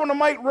be able to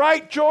make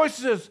right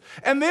choices.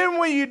 And then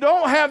when you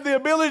don't have the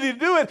ability to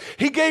do it,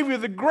 He gave you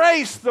the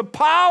grace, the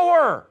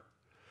power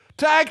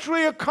to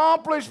actually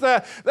accomplish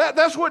that.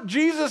 That's what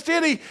Jesus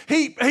did.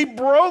 He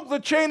broke the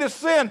chain of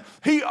sin.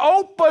 He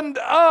opened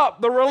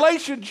up the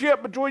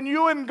relationship between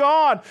you and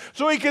God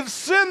so He could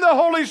send the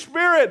Holy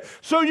Spirit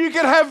so you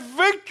could have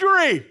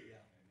victory,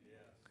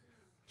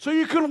 so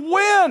you could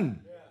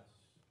win.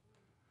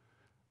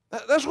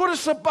 That's what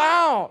it's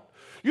about.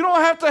 You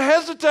don't have to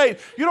hesitate.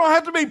 You don't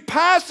have to be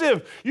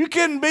passive. You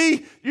can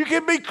be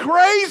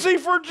crazy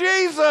for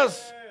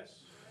Jesus,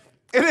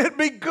 and it'd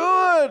be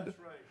good.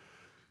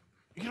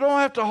 You don't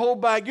have to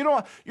hold back. You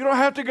don't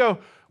have to go,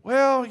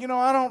 well,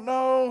 I don't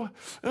know.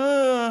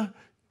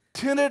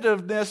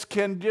 Tentativeness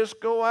can just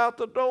go out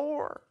the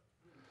door.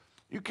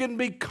 You can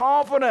be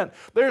confident.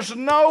 There's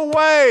no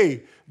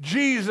way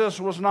Jesus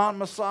was not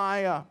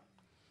Messiah.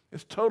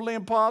 It's totally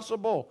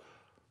impossible.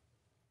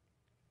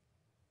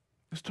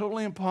 It's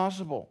totally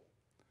impossible.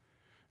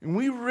 And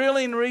we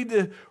really need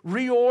to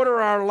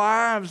reorder our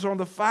lives on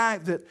the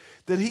fact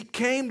that He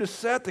came to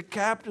set the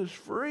captives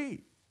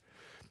free.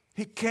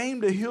 He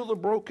came to heal the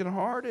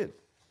brokenhearted.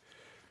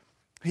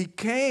 He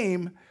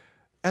came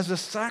as a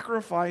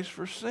sacrifice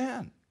for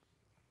sin.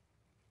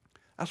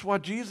 That's why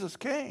Jesus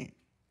came.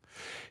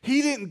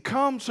 He didn't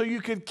come so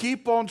you could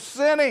keep on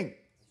sinning.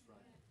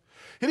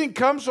 He didn't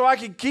come so I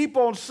could keep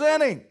on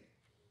sinning.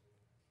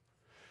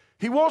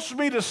 He wants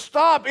me to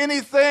stop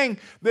anything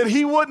that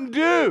He wouldn't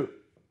do.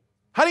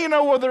 How do you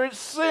know whether it's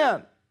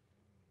sin?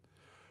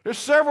 There's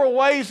several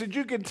ways that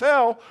you can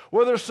tell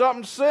whether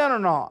something's sin or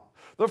not.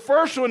 The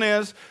first one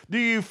is, do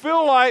you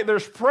feel like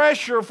there's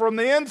pressure from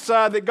the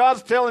inside that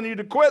God's telling you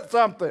to quit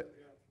something?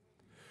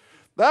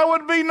 That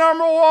would be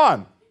number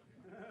one.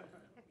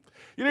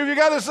 If you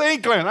got this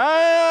inkling,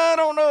 I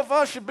don't know if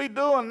I should be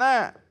doing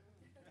that.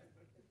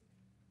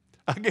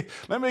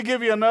 Let me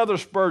give you another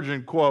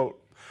Spurgeon quote.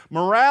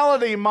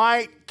 Morality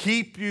might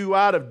keep you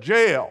out of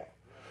jail,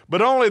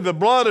 but only the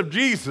blood of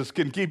Jesus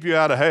can keep you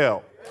out of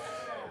hell.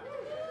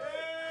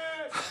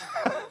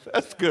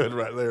 That's good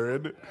right there,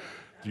 isn't it?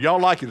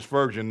 Y'all liking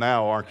Spurgeon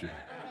now, aren't you?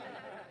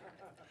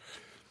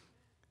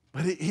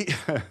 But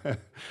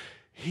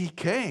he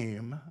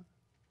came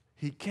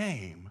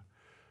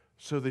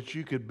so that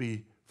you could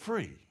be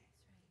free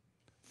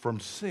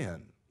from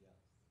sin.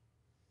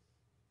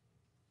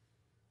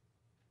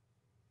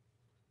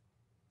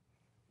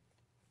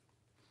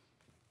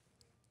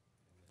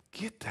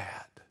 Get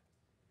that.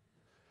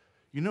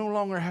 You no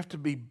longer have to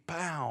be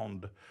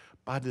bound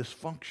by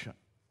dysfunction.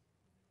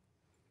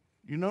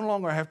 You no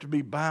longer have to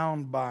be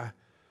bound by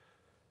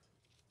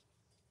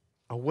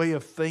a way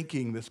of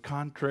thinking that's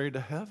contrary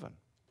to heaven.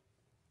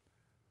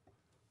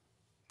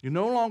 You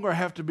no longer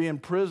have to be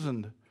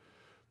imprisoned.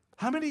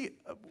 How many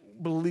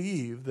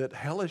believe that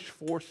hellish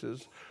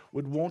forces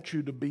would want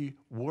you to be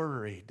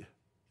worried?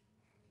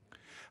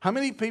 How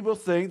many people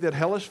think that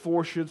hellish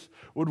forces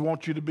would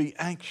want you to be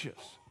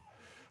anxious?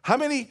 How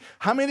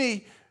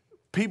many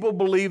people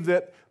believe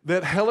that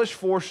hellish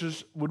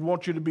forces would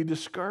want you to be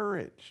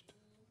discouraged?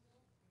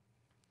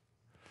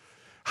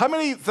 How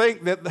many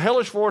think that the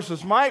hellish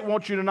forces might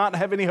want you to not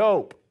have any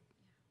hope?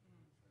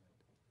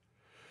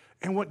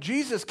 And what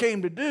Jesus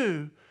came to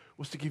do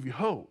was to give you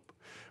hope.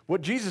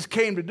 What Jesus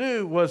came to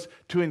do was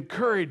to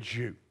encourage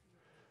you.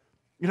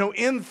 You know,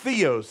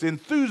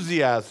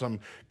 enthusiasm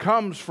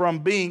comes from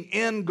being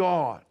in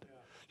God.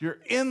 You're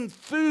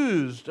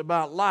enthused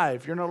about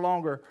life. You're no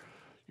longer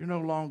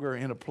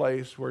in a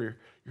place where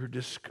you're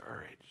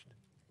discouraged.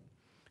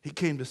 He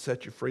came to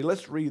set you free.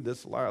 Let's read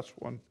this last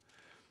one.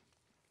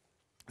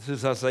 This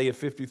is Isaiah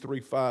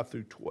 53:5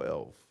 through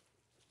 12.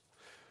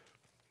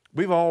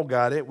 We've all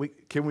got it.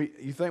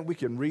 You think we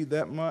can read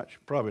that much?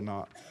 Probably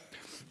not.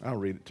 I'll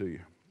read it to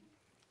you.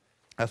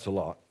 That's a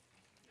lot.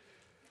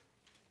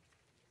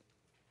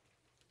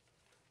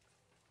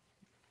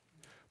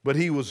 But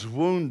he was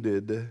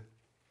wounded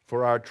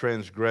for our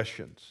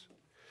transgressions.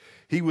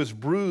 He was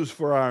bruised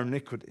for our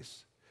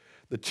iniquities.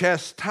 The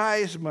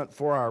chastisement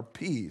for our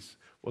peace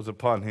was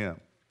upon him.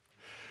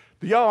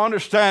 Do y'all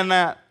understand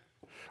that?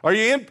 Do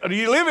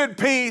you live in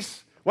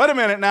peace? Wait a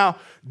minute now.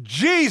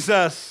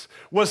 Jesus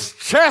was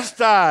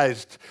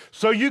chastised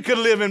so you could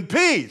live in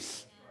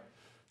peace.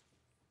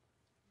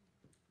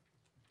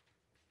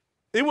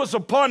 It was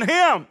upon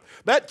him.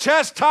 That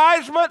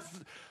chastisement,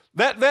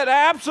 that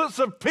absence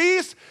of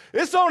peace,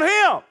 it's on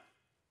him.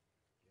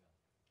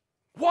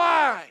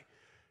 Why?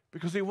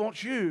 Because he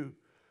wants you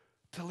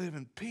to live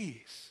in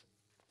peace.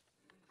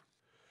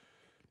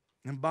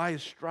 And by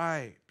his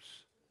stripes,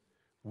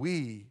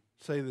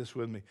 say this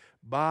with me,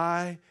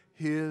 by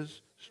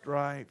his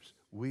stripes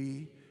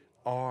we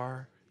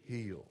are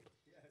healed.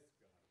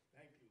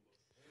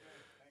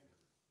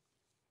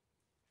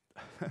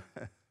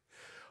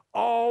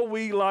 All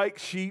we like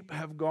sheep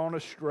have gone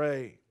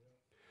astray.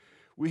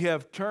 We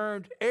have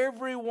turned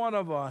every one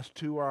of us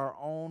to our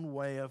own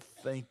way of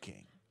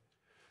thinking,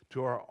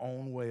 to our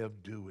own way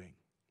of doing.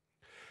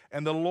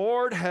 And the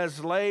Lord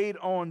has laid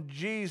on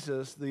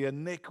Jesus the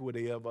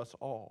iniquity of us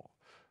all.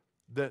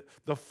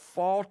 The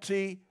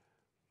faulty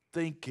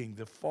thinking,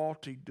 the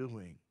faulty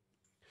doing.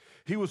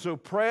 He was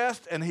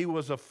oppressed and he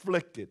was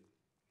afflicted.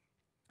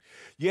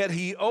 Yet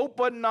he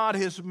opened not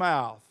his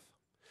mouth.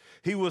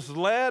 He was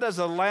led as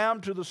a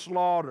lamb to the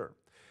slaughter,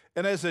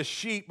 and as a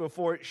sheep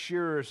before its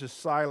shearers is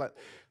silent.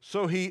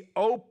 So he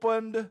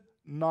opened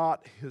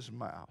not his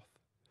mouth.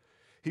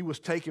 He was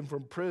taken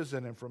from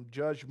prison and from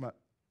judgment.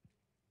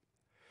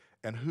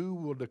 And who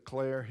will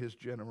declare his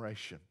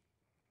generation?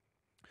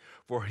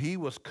 For he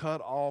was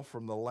cut off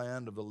from the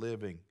land of the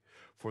living.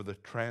 For the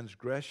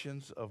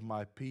transgressions of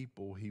my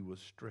people he was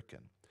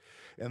stricken.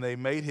 And they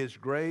made his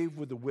grave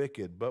with the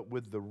wicked, but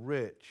with the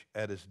rich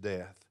at his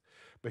death,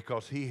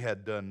 because he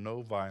had done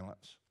no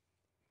violence,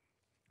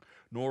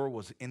 nor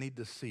was any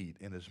deceit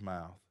in his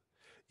mouth.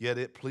 Yet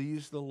it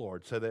pleased the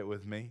Lord. Say that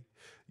with me.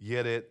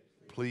 Yet it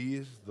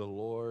pleased the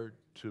Lord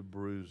to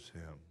bruise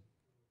him.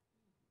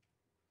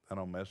 I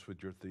don't mess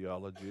with your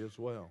theology as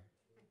well.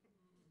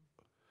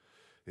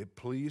 It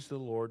pleased the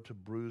Lord to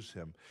bruise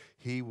him.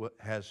 He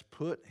has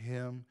put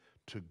him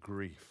to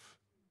grief.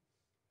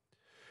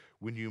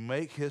 When you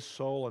make his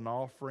soul an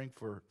offering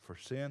for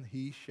sin,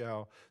 he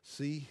shall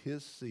see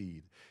his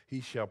seed.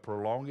 He shall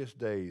prolong his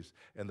days,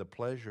 and the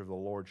pleasure of the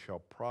Lord shall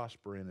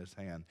prosper in his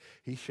hand.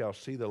 He shall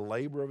see the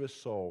labor of his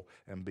soul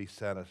and be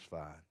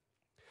satisfied.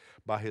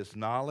 By his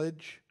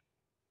knowledge,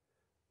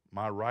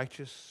 my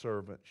righteous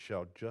servant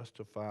shall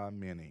justify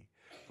many,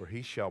 for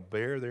he shall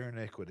bear their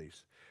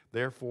iniquities.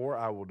 Therefore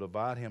I will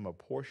divide him a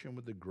portion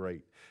with the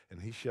great, and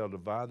he shall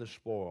divide the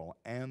spoil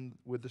and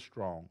with the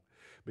strong,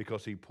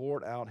 because he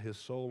poured out his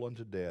soul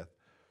unto death,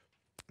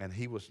 and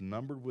he was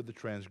numbered with the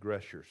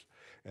transgressors,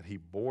 and he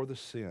bore the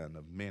sin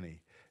of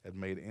many and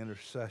made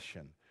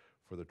intercession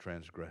for the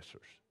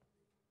transgressors.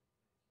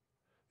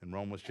 In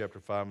Romans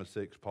chapter 5 and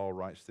 6, Paul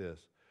writes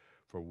this,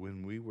 for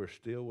when we were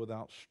still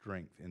without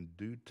strength, in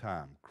due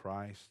time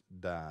Christ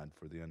died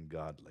for the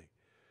ungodly.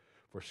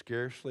 For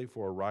scarcely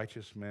for a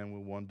righteous man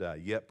will one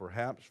die, yet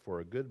perhaps for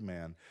a good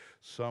man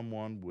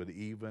someone would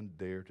even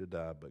dare to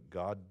die. But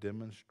God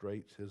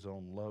demonstrates his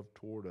own love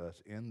toward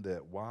us in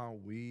that while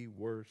we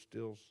were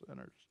still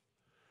sinners,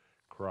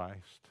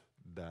 Christ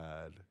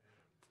died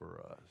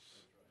for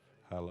us.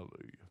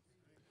 Hallelujah.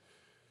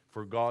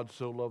 For God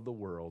so loved the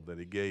world that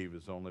he gave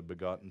his only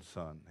begotten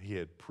Son. He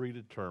had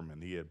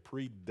predetermined, he had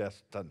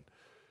predestined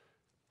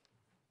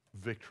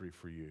victory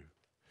for you.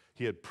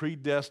 He had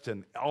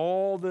predestined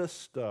all this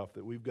stuff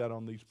that we've got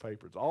on these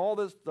papers, all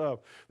this stuff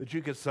that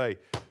you could say,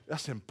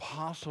 that's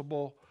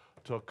impossible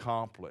to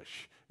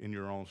accomplish in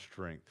your own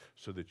strength,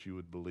 so that you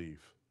would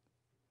believe.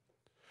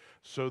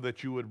 So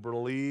that you would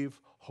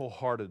believe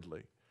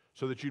wholeheartedly.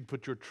 So that you'd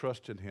put your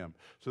trust in him.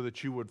 So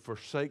that you would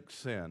forsake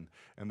sin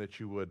and that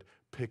you would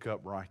pick up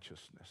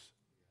righteousness.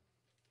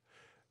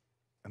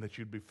 And that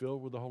you'd be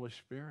filled with the Holy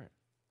Spirit.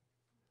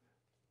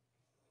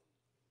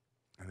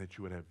 And that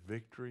you would have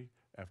victory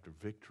after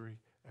victory,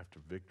 after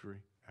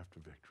victory, after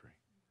victory.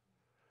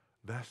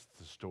 That's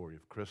the story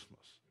of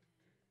Christmas.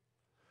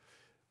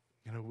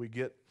 You know, we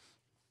get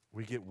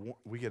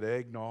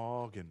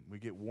eggnog and we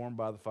get warmed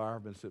by the fire.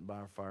 I've been sitting by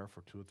our fire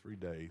for 2 or 3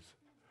 days.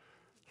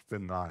 It's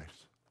been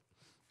nice.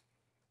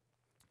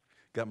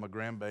 Got my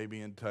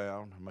grandbaby in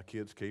town. My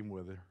kids came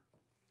with her.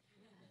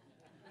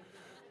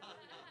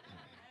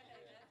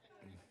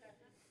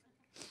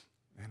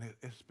 And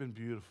it's been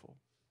beautiful.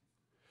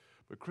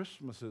 But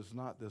Christmas is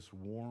not this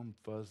warm,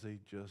 fuzzy,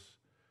 just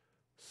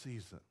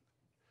season.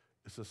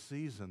 It's a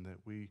season that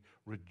we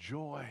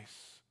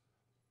rejoice,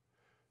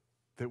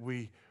 that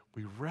we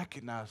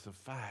recognize the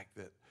fact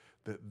that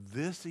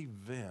this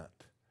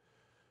event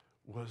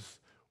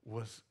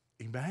was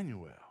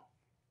Emmanuel,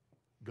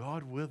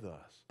 God with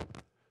us,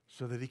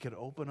 so that he could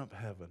open up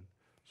heaven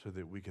so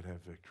that we could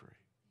have victory.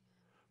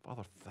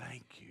 Father,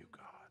 thank you,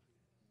 God.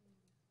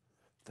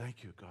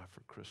 Thank you, God, for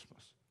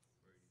Christmas.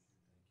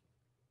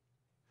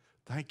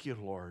 Thank you,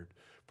 Lord,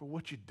 for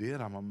what you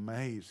did. I'm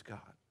amazed, God.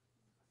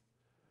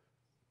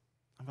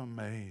 I'm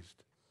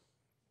amazed.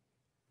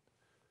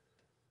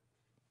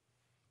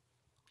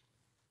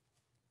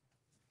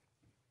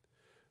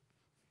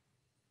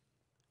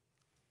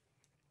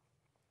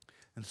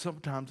 And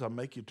sometimes I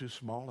make you too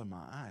small in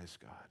my eyes,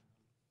 God.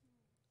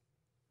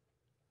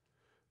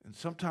 And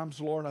sometimes,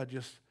 Lord, I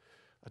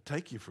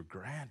take you for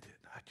granted.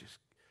 I just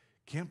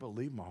can't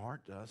believe my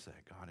heart does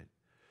that, God.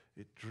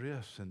 It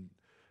drifts, and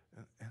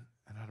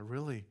I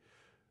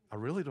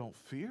really don't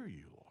fear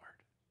you, Lord.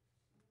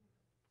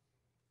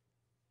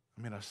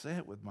 I mean, I say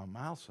it with my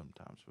mouth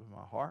sometimes, but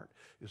my heart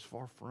is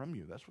far from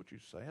you. That's what you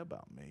say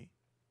about me.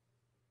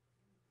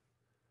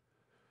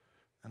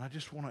 And I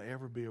just want to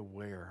ever be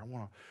aware. I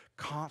want to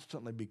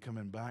constantly be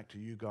coming back to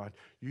you, God.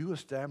 You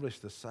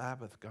established the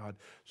Sabbath, God,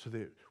 so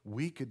that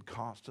we could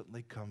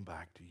constantly come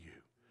back to you.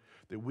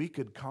 That we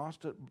could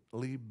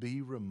constantly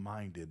be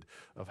reminded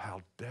of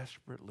how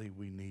desperately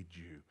we need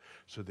you,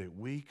 so that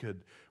we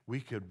could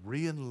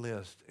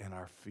re-enlist in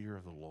our fear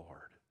of the Lord.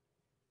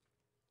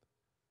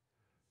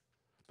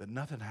 That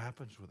nothing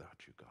happens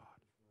without you, God.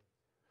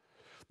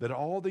 That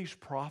all these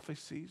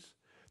prophecies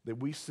that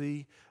we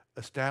see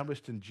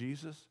established in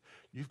Jesus,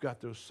 you've got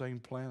those same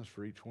plans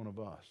for each one of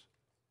us.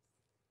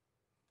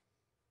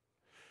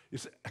 You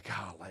say,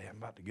 golly, I'm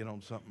about to get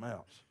on something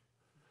else.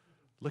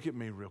 Look at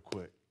me real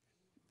quick.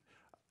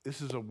 This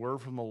is a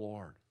word from the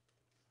Lord.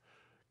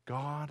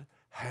 God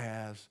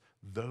has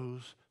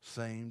those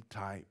same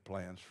type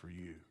plans for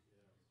you.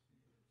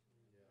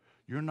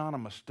 You're not a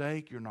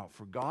mistake. You're not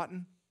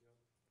forgotten.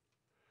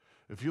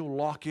 If you'll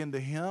lock into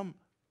him,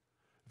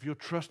 if you'll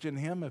trust in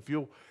him, if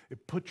you'll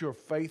put your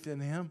faith in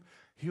him,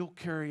 he'll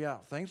carry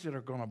out things that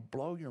are going to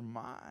blow your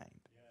mind.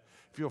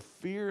 If you'll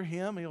fear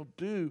him, he'll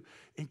do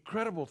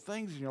incredible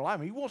things in your life.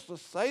 He wants to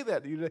say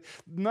that to you today.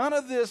 None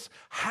of this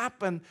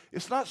happened.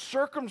 It's not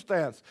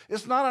circumstance.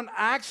 It's not an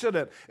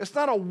accident. It's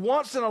not a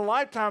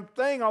once-in-a-lifetime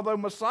thing, although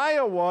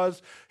Messiah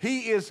was.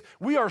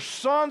 We are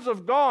sons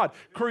of God,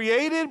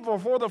 created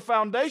before the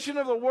foundation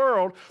of the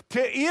world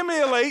to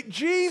emulate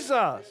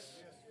Jesus.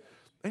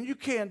 And you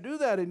can't do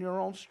that in your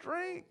own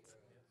strength.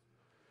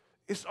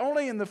 It's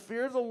only in the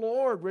fear of the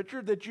Lord,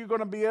 Richard, that you're going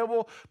to be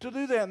able to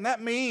do that. And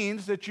that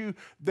means that you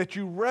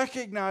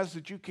recognize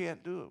that you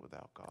can't do it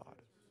without God.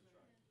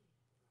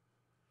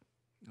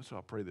 And so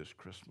I pray this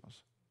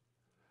Christmas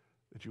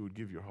that you would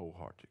give your whole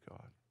heart to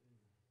God.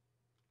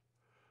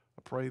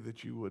 I pray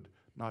that you would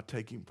not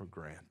take him for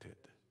granted.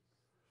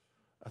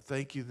 I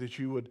thank you that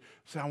you would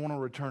say, I want to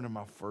return to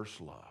my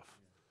first love.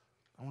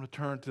 I want to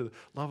turn to the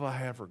love I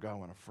had for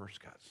God when I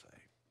first got saved.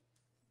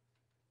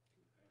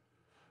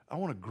 I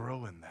want to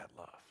grow in that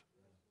love.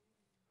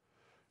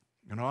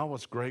 You know, I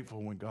was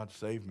grateful when God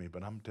saved me,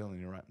 but I'm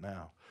telling you right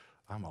now,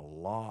 I'm a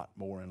lot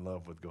more in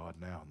love with God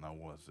now than I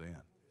was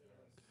then.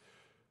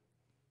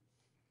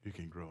 You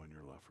can grow in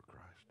your love for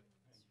Christ.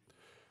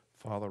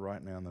 Father,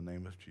 right now in the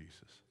name of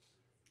Jesus,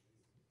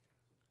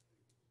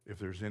 if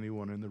there's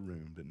anyone in the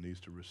room that needs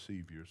to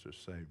receive you as their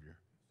Savior,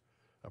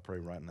 I pray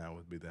right now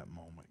would be that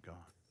moment, God.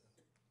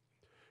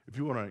 If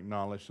you want to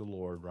acknowledge the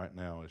Lord right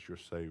now as your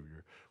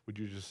Savior, would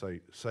you just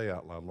say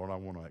out loud, Lord, I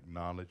want to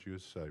acknowledge you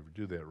as Savior.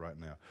 Do that right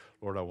now.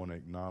 Lord, I want to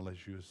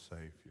acknowledge you as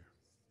Savior.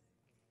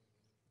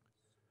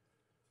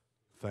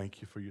 Thank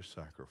you for your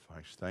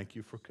sacrifice. Thank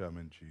you for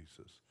coming,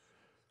 Jesus,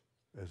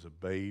 as a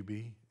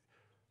baby,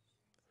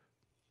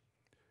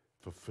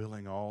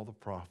 fulfilling all the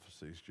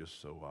prophecies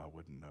just so I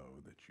would know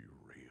that you're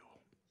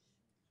real.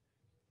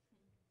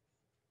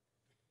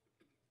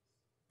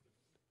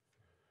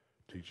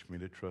 Teach me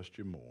to trust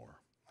you more.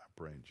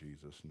 I pray in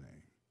Jesus'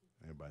 name.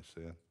 Everybody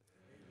said? Amen.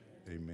 Amen.